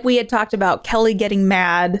 like we had talked about, Kelly getting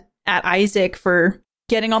mad at Isaac for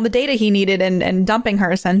getting all the data he needed and dumping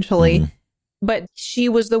her essentially. But she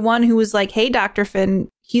was the one who was like, hey, Dr. Finn,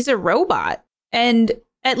 he's a robot. And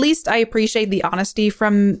at least I appreciate the honesty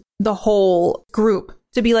from the whole group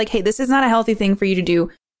to be like, hey, this is not a healthy thing for you to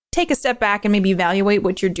do. Take a step back and maybe evaluate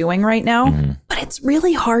what you're doing right now. But it's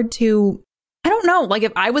really hard to, I don't know, like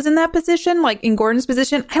if I was in that position, like in Gordon's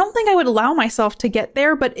position, I don't think I would allow myself to get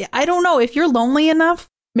there. But I don't know, if you're lonely enough,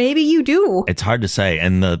 maybe you do. It's hard to say.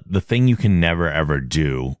 And the thing you can never, ever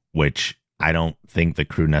do, which I don't think the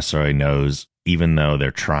crew necessarily knows, even though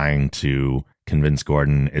they're trying to convince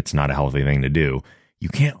Gordon it's not a healthy thing to do, you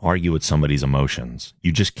can't argue with somebody's emotions.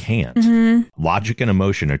 You just can't. Logic and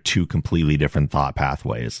emotion are two completely different thought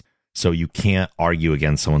pathways. So you can't argue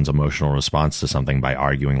against someone's emotional response to something by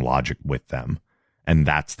arguing logic with them. And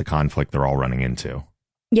that's the conflict they're all running into.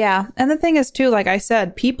 Yeah. And the thing is, too, like I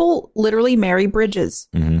said, people literally marry bridges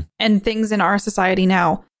and things in our society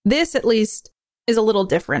now. This, at least, is a little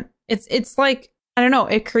different. It's like, I don't know,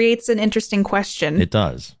 it creates an interesting question. It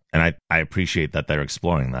does. And I appreciate that they're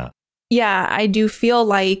exploring that. Yeah, I do feel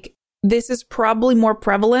like this is probably more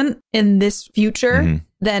prevalent in this future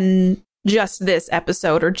than just this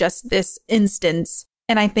episode or just this instance.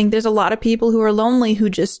 And I think there's a lot of people who are lonely who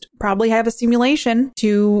just probably have a simulation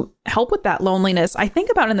to help with that loneliness. I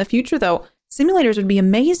think about in the future, though, simulators would be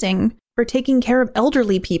amazing for taking care of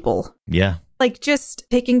elderly people. Yeah. Like just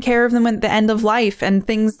taking care of them at the end of life and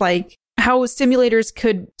things like how simulators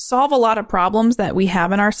could solve a lot of problems that we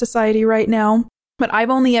have in our society right now. But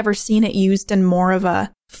I've only ever seen it used in more of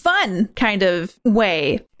a fun kind of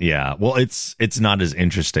way. Yeah. Well, it's not as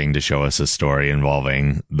interesting to show us a story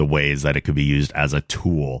involving the ways that it could be used as a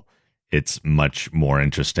tool. It's much more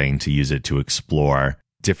interesting to use it to explore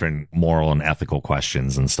different moral and ethical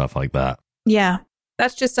questions and stuff like that. Yeah.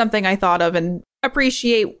 That's just something I thought of and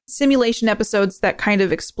appreciate simulation episodes that kind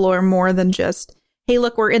of explore more than just, hey,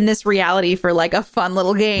 look, we're in this reality for like a fun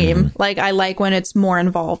little game. Like I like when it's more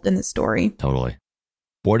involved in the story. Totally.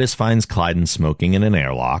 Bortus finds Klyden smoking in an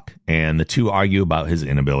airlock, and the two argue about his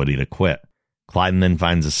inability to quit. Klyden then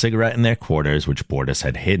finds a cigarette in their quarters, which Bortus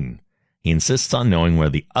had hidden. He insists on knowing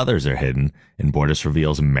where the others are hidden, and Bortus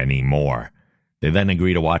reveals many more. They then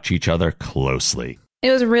agree to watch each other closely.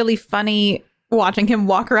 It was really funny watching him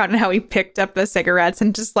walk around and how he picked up the cigarettes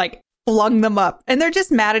and just like flung them up. And they're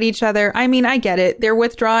just mad at each other. I mean, I get it. They're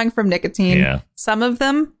withdrawing from nicotine. Yeah. Some of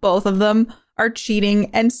them, both of them, are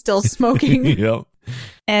cheating and still smoking. Yep.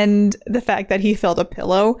 and the fact that he felt a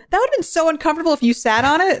pillow. That would have been so uncomfortable if you sat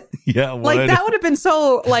on it. Yeah. Like, that would have been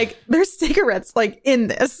so, like, there's cigarettes, like, in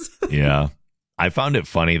this. Yeah. I found it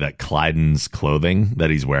funny that Clyden's clothing that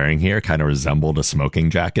he's wearing here kind of resembled a smoking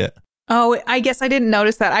jacket. Oh, I guess I didn't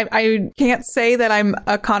notice that. I can't say that I'm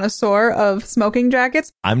a connoisseur of smoking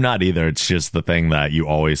jackets. I'm not either. It's just the thing that you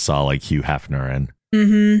always saw, like, Hugh Hefner in.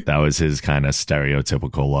 Mm-hmm. That was his kind of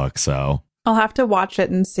stereotypical look, so. I'll have to watch it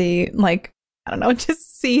and see, like, I don't know,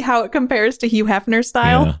 just see how it compares to Hugh Hefner's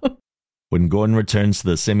style. Yeah. When Gordon returns to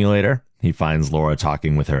the simulator, he finds Laura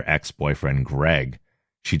talking with her ex-boyfriend, Greg.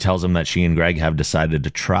 She tells him that she and Greg have decided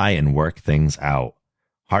to try and work things out.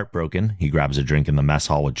 Heartbroken, he grabs a drink in the mess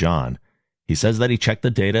hall with John. He says that he checked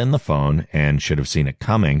the data in the phone and should have seen it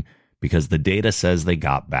coming because the data says they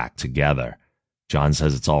got back together. John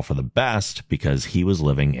says it's all for the best because he was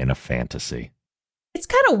living in a fantasy. It's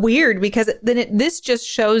kind of weird because then this just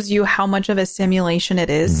shows you how much of a simulation it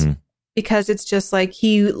is. Mm-hmm. Because it's just like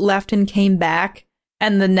he left and came back,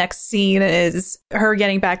 and the next scene is her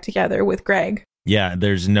getting back together with Greg. Yeah,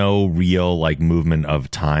 there's no real, like, movement of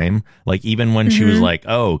time. Like, even when she was like,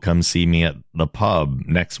 oh, come see me at the pub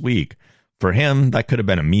next week. For him, that could have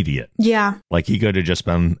been immediate. Yeah. Like, he could have just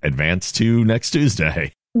been advanced to next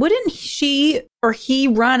Tuesday. Wouldn't she or he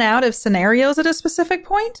run out of scenarios at a specific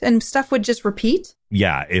point and stuff would just repeat?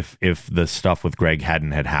 Yeah, if the stuff with Greg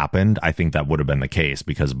hadn't had happened, I think that would have been the case,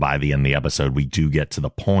 because by the end of the episode, we do get to the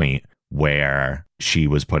point where she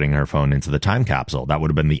was putting her phone into the time capsule. That would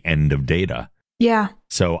have been the end of data. Yeah.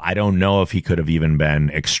 So I don't know if he could have even been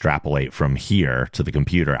extrapolate from here to the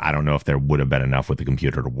computer. I don't know if there would have been enough with the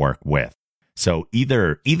computer to work with. So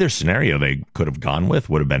either scenario they could have gone with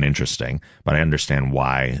would have been interesting, but I understand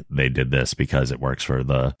why they did this because it works for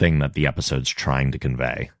the thing that the episode's trying to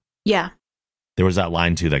convey. Yeah. There was that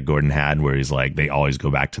line, too, that Gordon had where he's like, they always go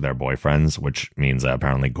back to their boyfriends, which means that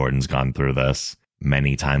apparently Gordon's gone through this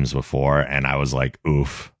many times before. And I was like,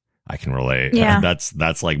 oof, I can relate. Yeah.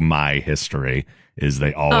 That's like my history, is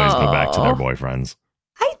they always go back to their boyfriends.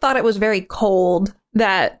 I thought it was very cold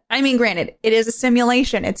that, I mean, granted, it is a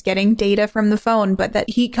simulation. It's getting data from the phone, but that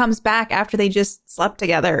he comes back after they just slept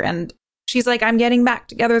together. And she's like, I'm getting back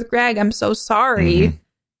together with Greg. I'm so sorry. Mm-hmm.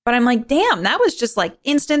 But I'm like, damn, that was just like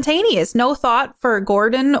instantaneous. No thought for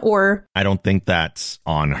Gordon or... I don't think that's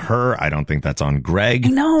on her. I don't think that's on Greg.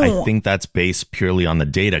 No. I think that's based purely on the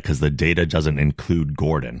data, because the data doesn't include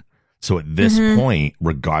Gordon. So at this point,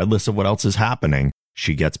 regardless of what else is happening,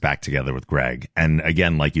 she gets back together with Greg. And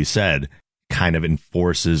again, like you said, kind of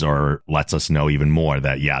enforces or lets us know even more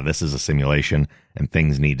that, yeah, this is a simulation and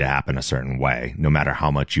things need to happen a certain way, no matter how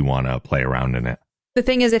much you want to play around in it. The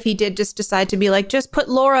thing is, if he did just decide to be like, just put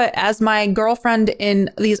Laura as my girlfriend in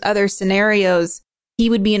these other scenarios, he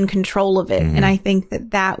would be in control of it. And I think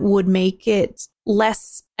that would make it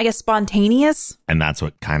less, I guess, spontaneous. And that's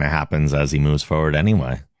what kind of happens as he moves forward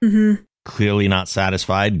anyway. Clearly not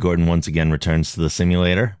satisfied, Gordon once again returns to the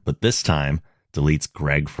simulator, but this time deletes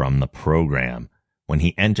Greg from the program. When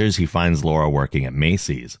he enters, he finds Laura working at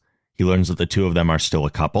Macy's. He learns that the two of them are still a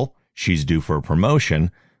couple. She's due for a promotion,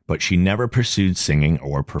 but she never pursued singing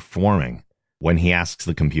or performing. When he asks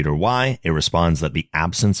the computer why, it responds that the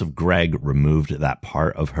absence of Greg removed that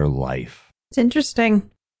part of her life. It's interesting.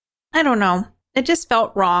 I don't know. It just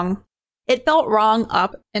felt wrong. It felt wrong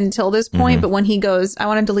up until this point, but when he goes, I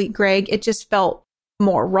want to delete Greg, it just felt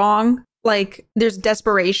more wrong. Like, there's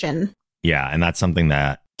desperation. Yeah, and that's something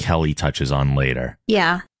that Kelly touches on later.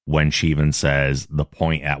 Yeah. When she even says the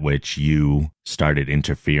point at which you started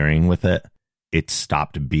interfering with it, it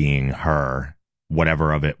stopped being her,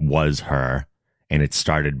 whatever of it was her, and it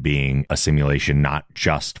started being a simulation not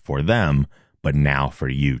just for them, but now for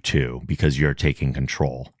you too, because you're taking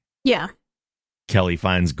control. Yeah. Kelly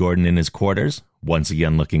finds Gordon in his quarters, once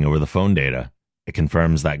again looking over the phone data. It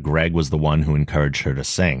confirms that Greg was the one who encouraged her to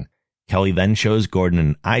sing. Kelly then shows Gordon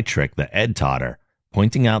an eye trick that Ed taught her,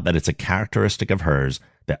 pointing out that it's a characteristic of hers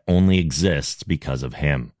that only exists because of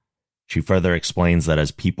him. She further explains that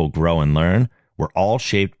as people grow and learn, we're all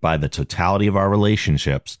shaped by the totality of our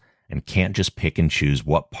relationships and can't just pick and choose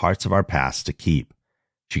what parts of our past to keep.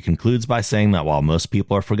 She concludes by saying that while most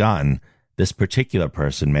people are forgotten, this particular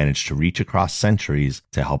person managed to reach across centuries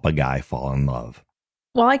to help a guy fall in love.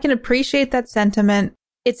 While I can appreciate that sentiment,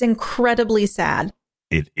 it's incredibly sad.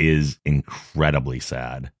 It is incredibly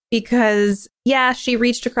sad. Because, yeah, she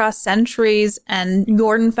reached across centuries and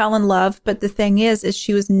Gordon fell in love, but the thing is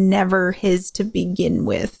she was never his to begin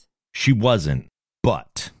with. She wasn't,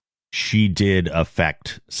 but she did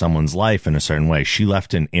affect someone's life in a certain way. She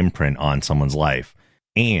left an imprint on someone's life.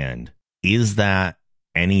 And is that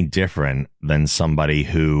any different than somebody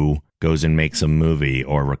who goes and makes a movie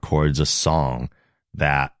or records a song,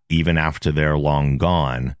 that even after they're long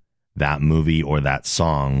gone, that movie or that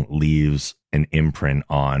song leaves an imprint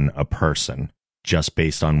on a person just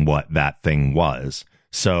based on what that thing was.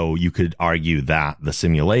 So you could argue that the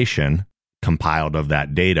simulation compiled of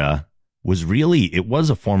that data was really, it was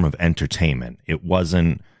a form of entertainment. It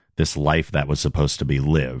wasn't this life that was supposed to be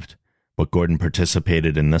lived. But Gordon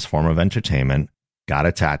participated in this form of entertainment, got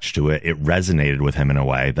attached to it. It resonated with him in a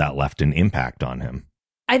way that left an impact on him.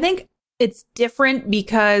 I think it's different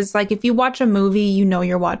because, like, if you watch a movie, you know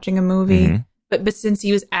you're watching a movie. Mm-hmm. But since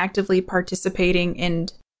he was actively participating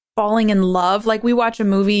and falling in love, like, we watch a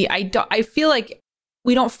movie, I feel like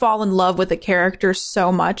we don't fall in love with a character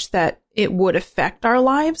so much that it would affect our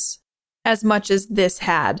lives as much as this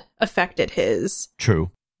had affected his.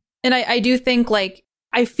 True. And I do think, like,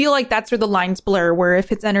 I feel like that's where the lines blur, where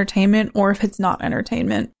if it's entertainment or if it's not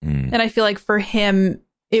entertainment. And I feel like for him,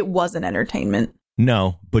 it wasn't entertainment.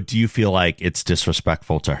 No, but do you feel like it's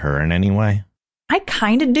disrespectful to her in any way? I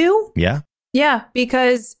kind of do. Yeah? Yeah,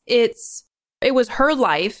 because it was her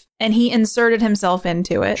life and he inserted himself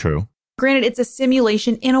into it. True. Granted, it's a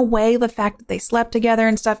simulation in a way. The fact that they slept together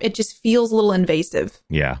and stuff, it just feels a little invasive.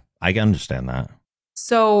 Yeah, I can understand that.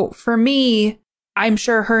 So for me, I'm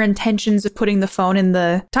sure her intentions of putting the phone in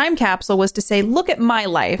the time capsule was to say, look at my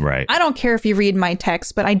life. Right. I don't care if you read my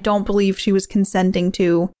text, but I don't believe she was consenting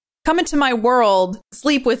to come into my world,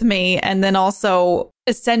 sleep with me, and then also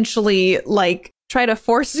essentially, like, try to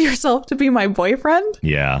force yourself to be my boyfriend.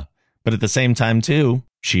 Yeah. But at the same time, too,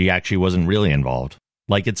 she actually wasn't really involved.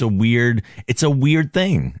 Like, it's a weird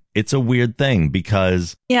thing. It's a weird thing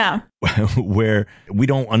because where we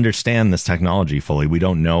don't understand this technology fully. We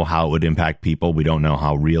don't know how it would impact people. We don't know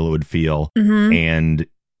how real it would feel. Mm-hmm. And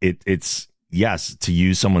it's, yes, to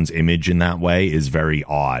use someone's image in that way is very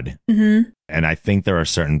odd. Mm-hmm. And I think there are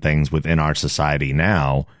certain things within our society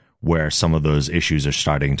now where some of those issues are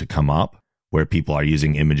starting to come up, where people are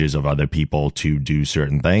using images of other people to do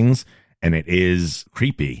certain things. And it is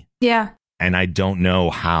creepy. Yeah. And I don't know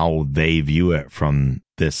how they view it from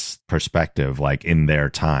this perspective, like in their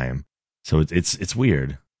time. So it's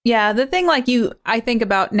weird. Yeah, the thing I think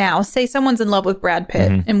about now, say someone's in love with Brad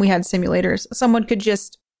Pitt and we had simulators. Someone could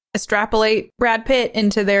just extrapolate Brad Pitt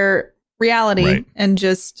into their reality and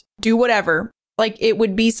just do whatever. Like, it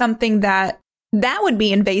would be something that would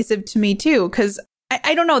be invasive to me too. Because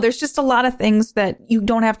I don't know, there's just a lot of things that you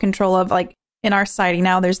don't have control of. Like, in our society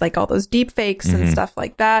now, there's like all those deep fakes and stuff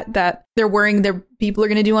like that they're worrying their people are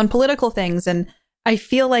going to do on political things. And I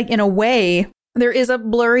feel like in a way there is a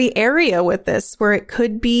blurry area with this where it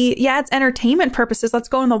could be, it's entertainment purposes. Let's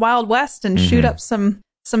go in the Wild West and shoot up some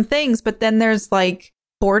things. But then there's like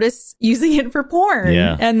Bortus using it for porn.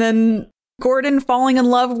 Yeah. And then Gordon falling in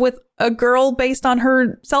love with a girl based on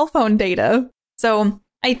her cell phone data. So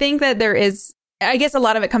I think that there is, I guess a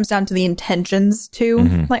lot of it comes down to the intentions too.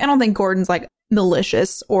 Mm-hmm. Like, I don't think Gordon's like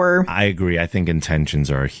malicious or... I agree. I think intentions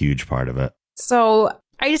are a huge part of it. So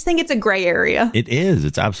I just think it's a gray area. It is.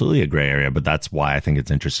 It's absolutely a gray area, but that's why I think it's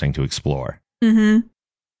interesting to explore. Mm-hmm.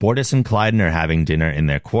 Bortus and Clyden are having dinner in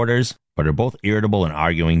their quarters, but are both irritable and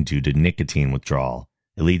arguing due to nicotine withdrawal.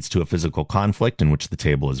 It leads to a physical conflict in which the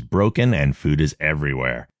table is broken and food is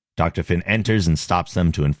everywhere. Dr. Finn enters and stops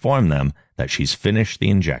them to inform them that she's finished the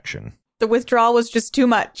injection. The withdrawal was just too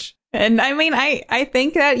much. And I mean, I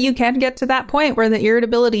think that you can get to that point where the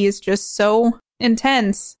irritability is just so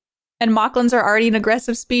intense. And Moclans are already an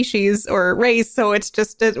aggressive species or race, so it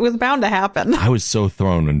was bound to happen. I was so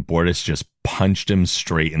thrown when Bortus just punched him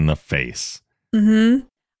straight in the face. Mm-hmm.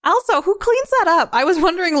 Also, who cleans that up? I was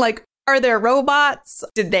wondering, like, are there robots?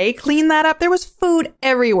 Did they clean that up? There was food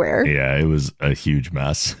everywhere. Yeah, it was a huge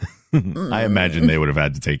mess. I imagine they would have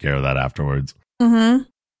had to take care of that afterwards. Mm-hmm.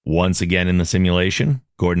 Once again in the simulation,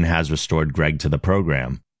 Gordon has restored Greg to the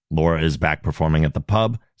program. Laura is back performing at the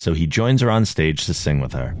pub, so he joins her on stage to sing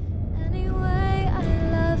with her. Anyway, I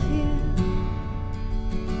love you.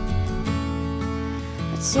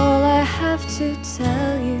 That's all I have to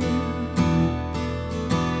tell you.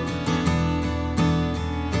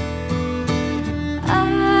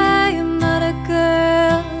 I am not a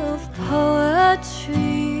girl of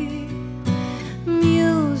poetry.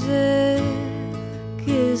 Music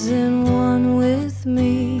isn't one with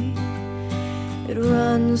me. It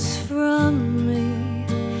runs from me.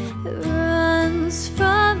 It runs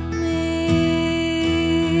from me.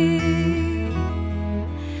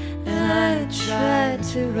 And I tried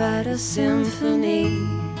to write a symphony,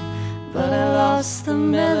 but I lost the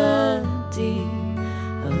melody.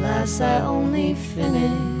 Alas, I only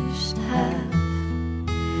finished half.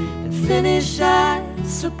 And finish I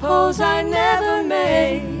suppose I never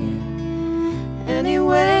made.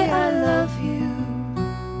 Anyway, I love you.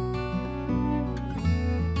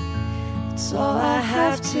 That's all I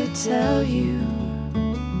have to tell you.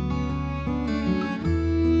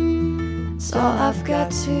 That's all I've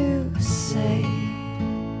got to say.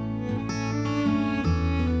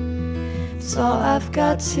 That's all I've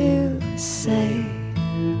got to say.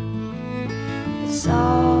 It's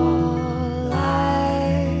all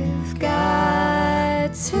I've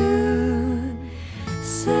got to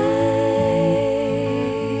say.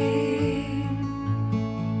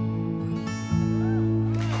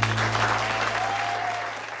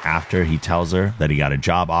 After he tells her that he got a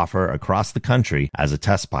job offer across the country as a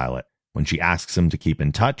test pilot, when she asks him to keep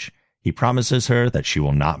in touch, he promises her that she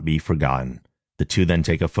will not be forgotten. The two then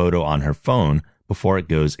take a photo on her phone before it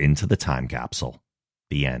goes into the time capsule.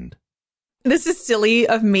 The end. This is silly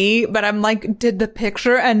of me, but I'm like, did the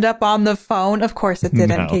picture end up on the phone? Of course it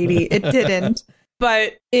didn't, No. Katie. It didn't.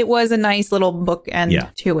 But it was a nice little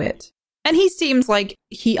bookend to it. And he seems like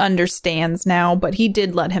he understands now, but he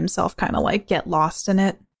did let himself kind of like get lost in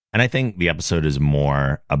it. And I think the episode is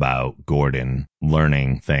more about Gordon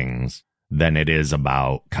learning things than it is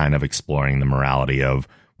about kind of exploring the morality of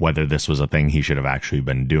whether this was a thing he should have actually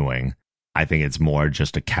been doing. I think it's more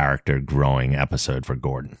just a character growing episode for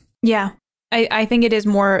Gordon. Yeah. I think it is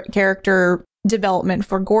more character development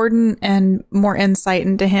for Gordon and more insight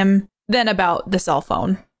into him than about the cell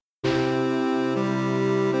phone.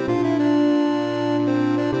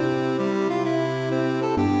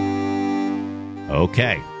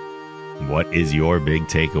 Okay. What is your big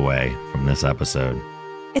takeaway from this episode?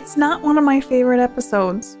 It's not one of my favorite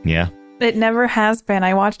episodes. Yeah. It never has been.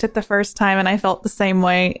 I watched it the first time and I felt the same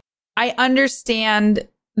way. I understand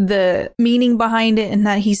the meaning behind it and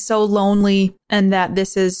that he's so lonely and that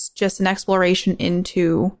this is just an exploration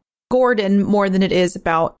into Gordon more than it is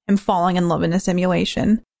about him falling in love in a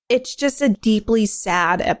simulation. It's just a deeply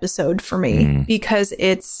sad episode for me because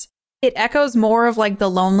it echoes more of like the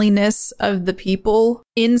loneliness of the people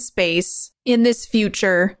in space in this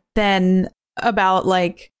future than about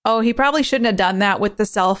like, oh, he probably shouldn't have done that with the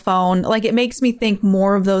cell phone. Like it makes me think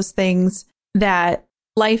more of those things, that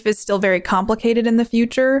life is still very complicated in the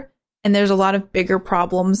future. And there's a lot of bigger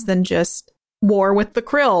problems than just war with the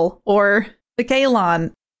Krill or the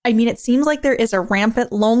Kaylon. I mean, it seems like there is a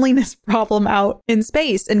rampant loneliness problem out in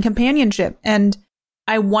space and companionship. And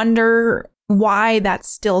I wonder why that's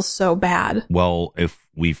still so bad. Well, if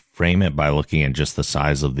we frame it by looking at just the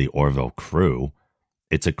size of the Orville crew,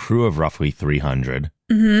 it's a crew of roughly 300.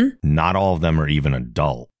 Not all of them are even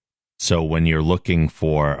adult. So when you're looking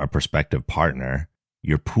for a prospective partner,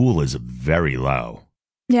 your pool is very low.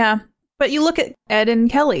 Yeah. But you look at Ed and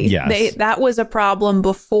Kelly. Yes. That was a problem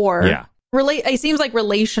before. Yeah. It seems like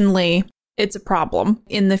relationally it's a problem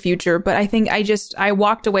in the future. But I think I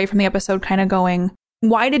walked away from the episode kind of going,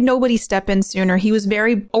 why did nobody step in sooner? He was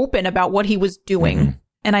very open about what he was doing.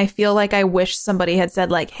 And I feel like I wish somebody had said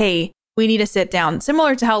like, hey, we need to sit down.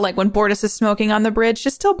 Similar to how like when Bortus is smoking on the bridge,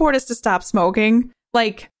 just tell Bortus to stop smoking.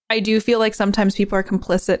 Like, I do feel like sometimes people are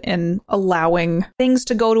complicit in allowing things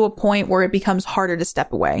to go to a point where it becomes harder to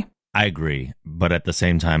step away. I agree. But at the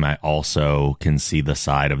same time, I also can see the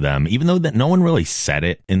side of them, even though that no one really said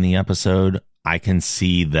it in the episode. I can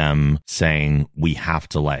see them saying we have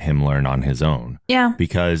to let him learn on his own. Yeah.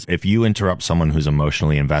 Because if you interrupt someone who's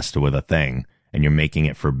emotionally invested with a thing and you're making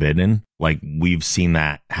it forbidden, like we've seen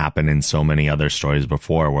that happen in so many other stories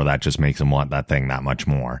before where that just makes him want that thing that much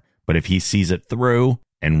more. But if he sees it through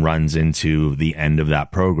and runs into the end of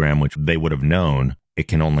that program, which they would have known it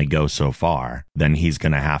can only go so far, then he's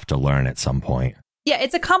going to have to learn at some point. Yeah,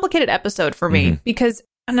 it's a complicated episode for me because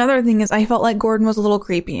another thing is I felt like Gordon was a little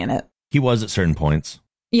creepy in it. He was at certain points.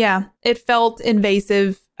 Yeah, it felt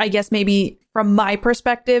invasive. I guess maybe from my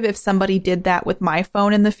perspective, if somebody did that with my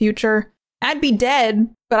phone in the future, I'd be dead,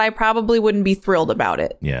 but I probably wouldn't be thrilled about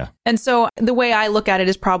it. Yeah. And so the way I look at it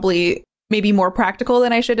is probably maybe more practical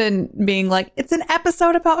than I should, in being like, it's an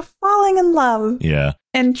episode about falling in love. Yeah.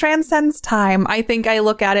 And transcends time. I think I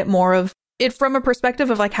look at it more of it from a perspective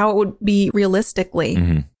of like how it would be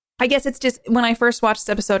realistically. I guess it's just when I first watched this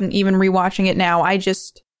episode and even rewatching it now,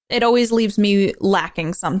 it always leaves me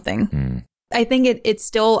lacking something. I think it's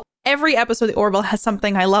still, every episode of the Orville has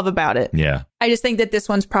something I love about it. Yeah. I just think that this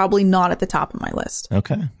one's probably not at the top of my list.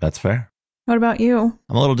 Okay. That's fair. What about you?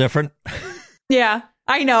 I'm a little different. Yeah.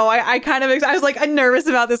 I know. I was like, I'm nervous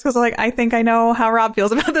about this because like, I think I know how Rob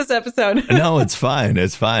feels about this episode. No, it's fine.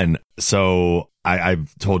 It's fine. So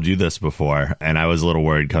I've told you this before, and I was a little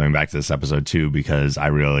worried coming back to this episode too, because I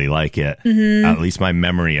really like it. At least my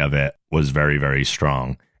memory of it was very, very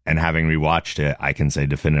strong. And having rewatched it, I can say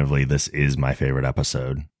definitively this is my favorite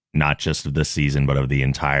episode. not just of this season, but of the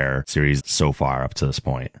entire series so far up to this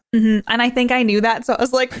point. And I think I knew that. So I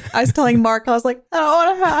was telling Mark, I was like,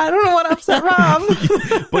 I don't want to upset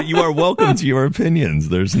Rob. But you are welcome to your opinions.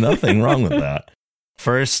 There's nothing wrong with that.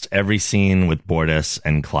 First, every scene with Bortus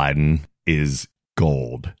and Clyden is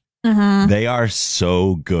gold. They are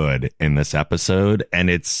so good in this episode, and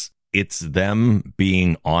it's them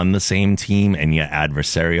being on the same team and yet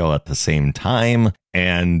adversarial at the same time,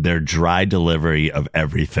 and their dry delivery of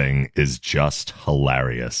everything is just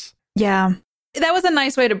hilarious. Yeah. That was a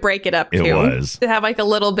nice way to break it up, too. It was. To have like a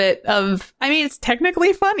little bit of, I mean, it's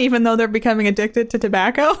technically fun, even though they're becoming addicted to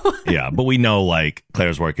tobacco. Yeah, but we know like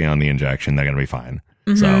Claire's working on the injection. They're going to be fine.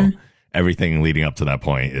 So everything leading up to that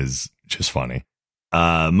point is just funny.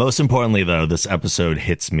 Most importantly, though, this episode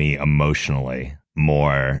hits me emotionally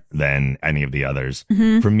more than any of the others.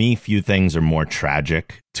 For me, few things are more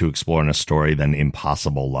tragic to explore in a story than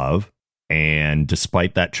impossible love. And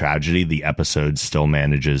despite that tragedy, the episode still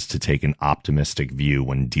manages to take an optimistic view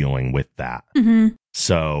when dealing with that.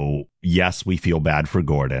 So, yes, we feel bad for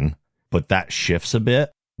Gordon, but that shifts a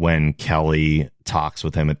bit when Kelly talks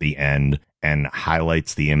with him at the end and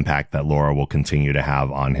highlights the impact that Laura will continue to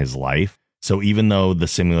have on his life. So even though the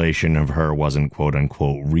simulation of her wasn't quote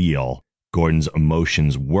unquote real, Gordon's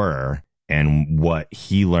emotions were, and what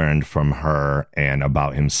he learned from her and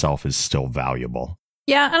about himself is still valuable.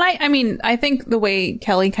 Yeah, and I mean, I think the way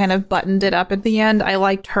Kelly kind of buttoned it up at the end, I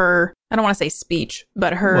liked her, I don't want to say speech,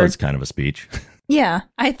 but her... Well, it's kind of a speech. Yeah,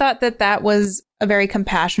 I thought that was a very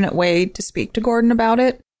compassionate way to speak to Gordon about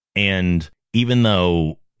it. And even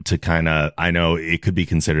though I know it could be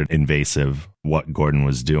considered invasive what Gordon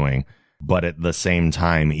was doing, but at the same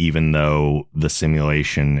time, even though the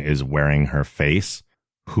simulation is wearing her face,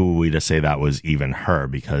 who are we to say that was even her?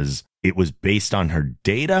 Because it was based on her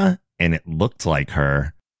data and it looked like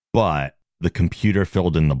her, but the computer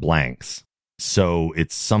filled in the blanks. So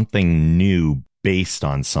it's something new based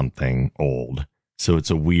on something old. So it's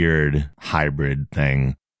a weird hybrid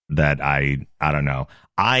thing that I don't know.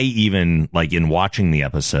 I even, like, in watching the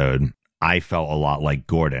episode, I felt a lot like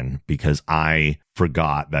Gordon because I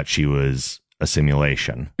forgot that she was a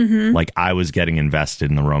simulation. Like, I was getting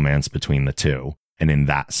invested in the romance between the two and in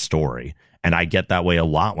that story. And I get that way a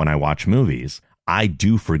lot when I watch movies. I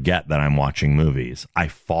do forget that I'm watching movies. I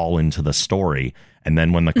fall into the story. And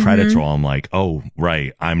then when the credits roll, I'm like, oh,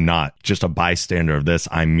 right, I'm not just a bystander of this.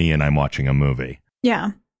 I'm me and I'm watching a movie.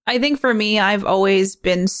 Yeah. I think for me, I've always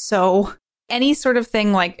been so... Any sort of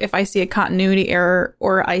thing, like if I see a continuity error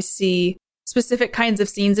or I see specific kinds of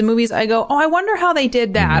scenes in movies, I go, oh, I wonder how they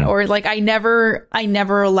did that. Or like I never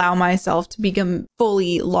allow myself to become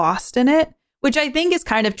fully lost in it, which I think is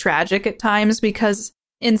kind of tragic at times because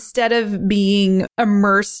instead of being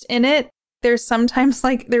immersed in it, there's sometimes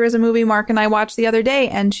like there was a movie Mark and I watched the other day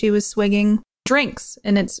and she was swigging drinks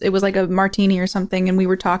and it was like a martini or something. And we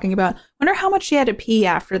were talking about, wonder how much she had to pee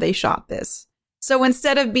after they shot this. So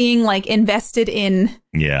instead of being like invested in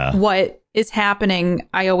what is happening,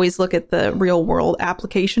 I always look at the real world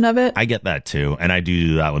application of it. I get that too. And I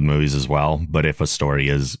do that with movies as well. But if a story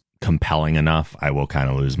is compelling enough, I will kind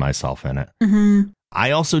of lose myself in it. I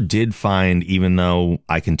also did find, even though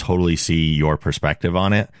I can totally see your perspective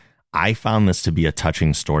on it, I found this to be a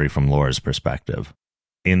touching story from Laura's perspective,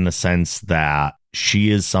 in the sense that she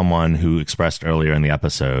is someone who expressed earlier in the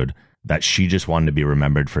episode that she just wanted to be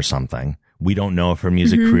remembered for something. We don't know if her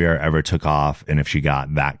music career ever took off and if she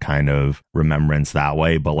got that kind of remembrance that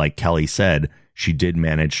way. But like Kelly said, she did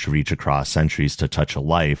manage to reach across centuries to touch a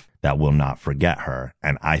life that will not forget her.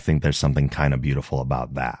 And I think there's something kind of beautiful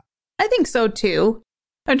about that. I think so, too.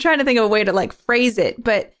 I'm trying to think of a way to like phrase it.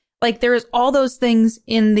 But like there's all those things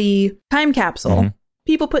in the time capsule.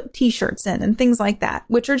 People put T-shirts in and things like that,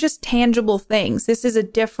 which are just tangible things. This is a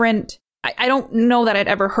different... I don't know that I'd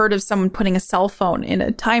ever heard of someone putting a cell phone in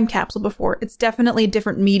a time capsule before. It's definitely a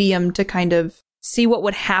different medium to kind of see what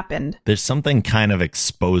would happen. There's something kind of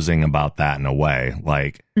exposing about that in a way.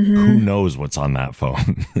 Like, who knows what's on that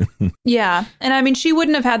phone? Yeah. And I mean, she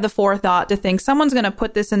wouldn't have had the forethought to think someone's going to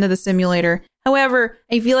put this into the simulator. However,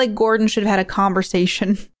 I feel like Gordon should have had a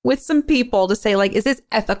conversation with some people to say, like, is this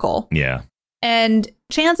ethical? Yeah. And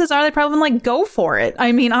chances are they probably like, go for it.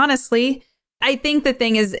 I mean, honestly, I think the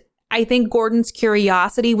thing is, I think Gordon's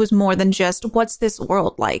curiosity was more than just, what's this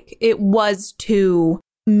world like? It was to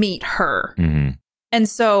meet her. And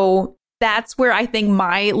so that's where I think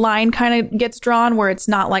my line kind of gets drawn, where it's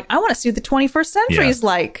not like, I want to see what the 21st century is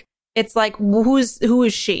like. It's like, who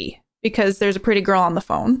is she? Because there's a pretty girl on the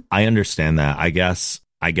phone. I understand that. I guess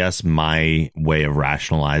my way of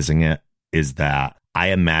rationalizing it is that I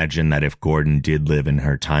imagine that if Gordon did live in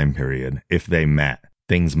her time period, if they met,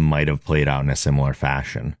 things might have played out in a similar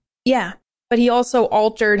fashion. Yeah, but he also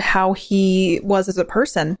altered how he was as a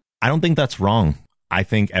person. I don't think that's wrong. I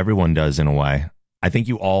think everyone does in a way. I think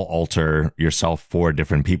you all alter yourself for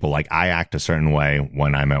different people. Like I act a certain way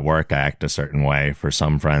when I'm at work. I act a certain way for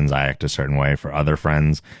some friends. I act a certain way for other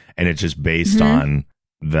friends. And it's just based on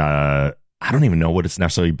I don't even know what it's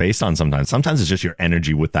necessarily based on sometimes. Sometimes it's just your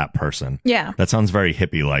energy with that person. Yeah. That sounds very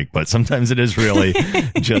hippie-like, but sometimes it is really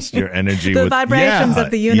just your energy the with vibrations of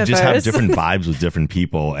the universe. You just have different vibes with different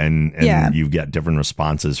people and you get different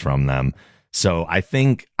responses from them. So I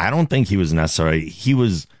don't think he was necessarily,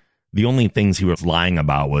 the only things he was lying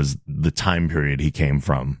about was the time period he came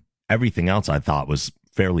from. Everything else I thought was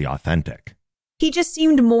fairly authentic. He just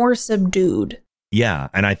seemed more subdued. Yeah,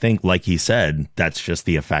 and I think, like he said, that's just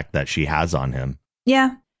the effect that she has on him.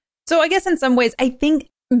 Yeah. So I guess in some ways, I think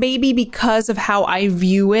maybe because of how I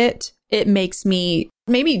view it, it makes me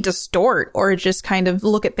maybe distort or just kind of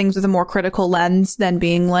look at things with a more critical lens than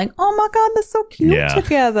being like, oh my God, they're so cute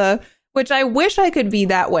together, which I wish I could be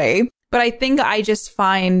that way. But I think I just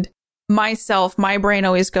find myself, my brain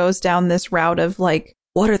always goes down this route of like,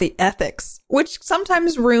 what are the ethics? Which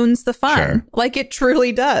sometimes ruins the fun. Sure. Like it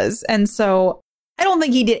truly does. And so I don't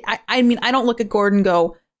think he did. I mean, I don't look at Gordon and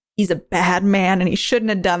go, he's a bad man and he shouldn't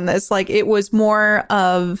have done this. Like it was more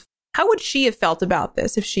of how would she have felt about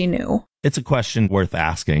this if she knew? It's a question worth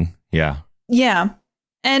asking. Yeah. Yeah.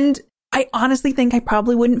 And I honestly think I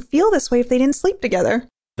probably wouldn't feel this way if they didn't sleep together.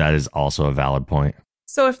 That is also a valid point.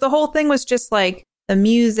 So if the whole thing was just like the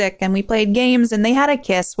music and we played games and they had a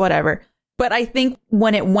kiss, whatever. But I think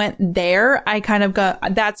when it went there, I kind of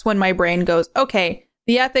got, that's when my brain goes, okay,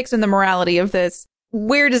 the ethics and the morality of this,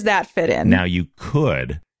 where does that fit in? Now you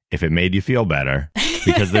could, if it made you feel better,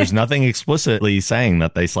 because there's nothing explicitly saying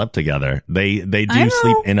that they slept together. They do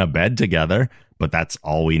sleep in a bed together, but that's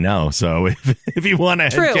all we know. So if you want to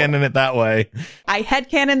headcanon it that way. I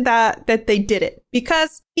headcanon that they did it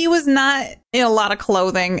because he was not in a lot of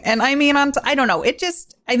clothing. And I mean, I don't know. I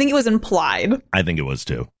think it was implied. I think it was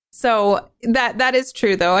too. So that is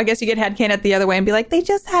true, though. I guess you could headcanon it the other way and be like, they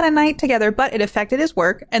just had a night together, but it affected his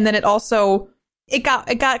work. And then it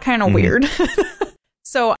got kind of weird.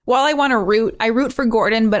 So while I want to root for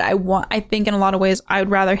Gordon, but I think in a lot of ways, I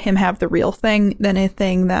would rather him have the real thing than a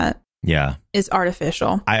thing that is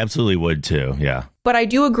artificial. I absolutely would too. Yeah. But I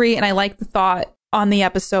do agree. And I like the thought on the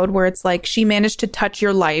episode where it's like she managed to touch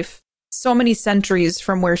your life so many centuries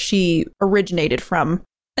from where she originated from.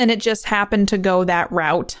 And it just happened to go that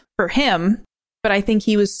route for him. But I think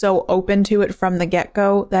he was so open to it from the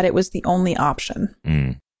get-go that it was the only option.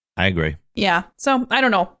 I agree. Yeah. So I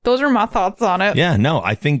don't know. Those are my thoughts on it. Yeah, no,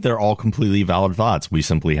 I think they're all completely valid thoughts. We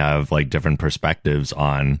simply have like different perspectives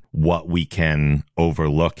on what we can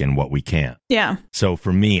overlook and what we can't. Yeah. So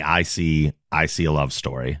for me, I see a love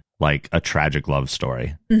story, like a tragic love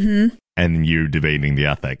story. Mm-hmm. And you're debating the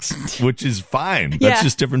ethics, which is fine. That's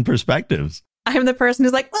just different perspectives. I'm the person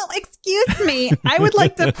who's like, well, excuse me. I would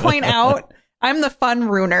like to point out I'm the fun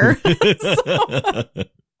ruiner.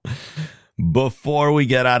 Before we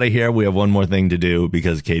get out of here, we have one more thing to do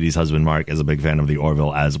because Katie's husband, Mark, is a big fan of the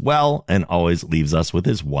Orville as well and always leaves us with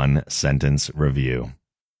his one sentence review.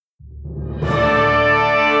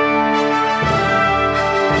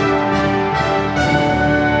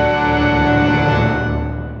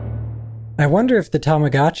 I wonder if the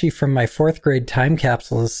Tamagotchi from my 4th grade time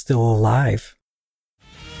capsule is still alive.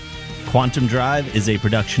 Quantum Drive is a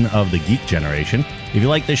production of The Geek Generation. If you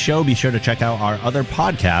like this show, be sure to check out our other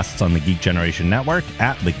podcasts on the Geek Generation Network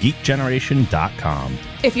at thegeekgeneration.com.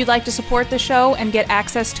 If you'd like to support the show and get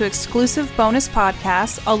access to exclusive bonus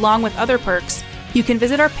podcasts along with other perks, you can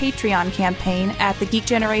visit our Patreon campaign at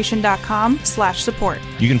thegeekgeneration.com/support.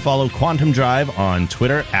 You can follow Quantum Drive on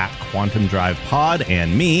Twitter at Quantum Drive Pod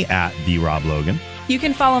and me at TheRobLogan. You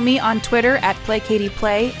can follow me on Twitter at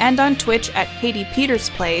PlayKatiePlay and on Twitch at Katie Peters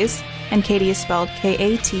Plays, and Katie is spelled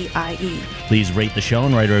Katie. Please rate the show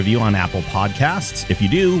and write a review on Apple Podcasts. If you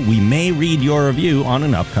do, we may read your review on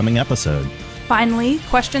an upcoming episode. Finally,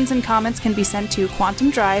 questions and comments can be sent to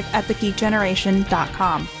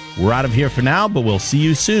quantumdrive@thegeekgeneration.com. We're out of here for now, but we'll see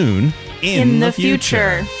you soon in the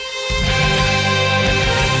future.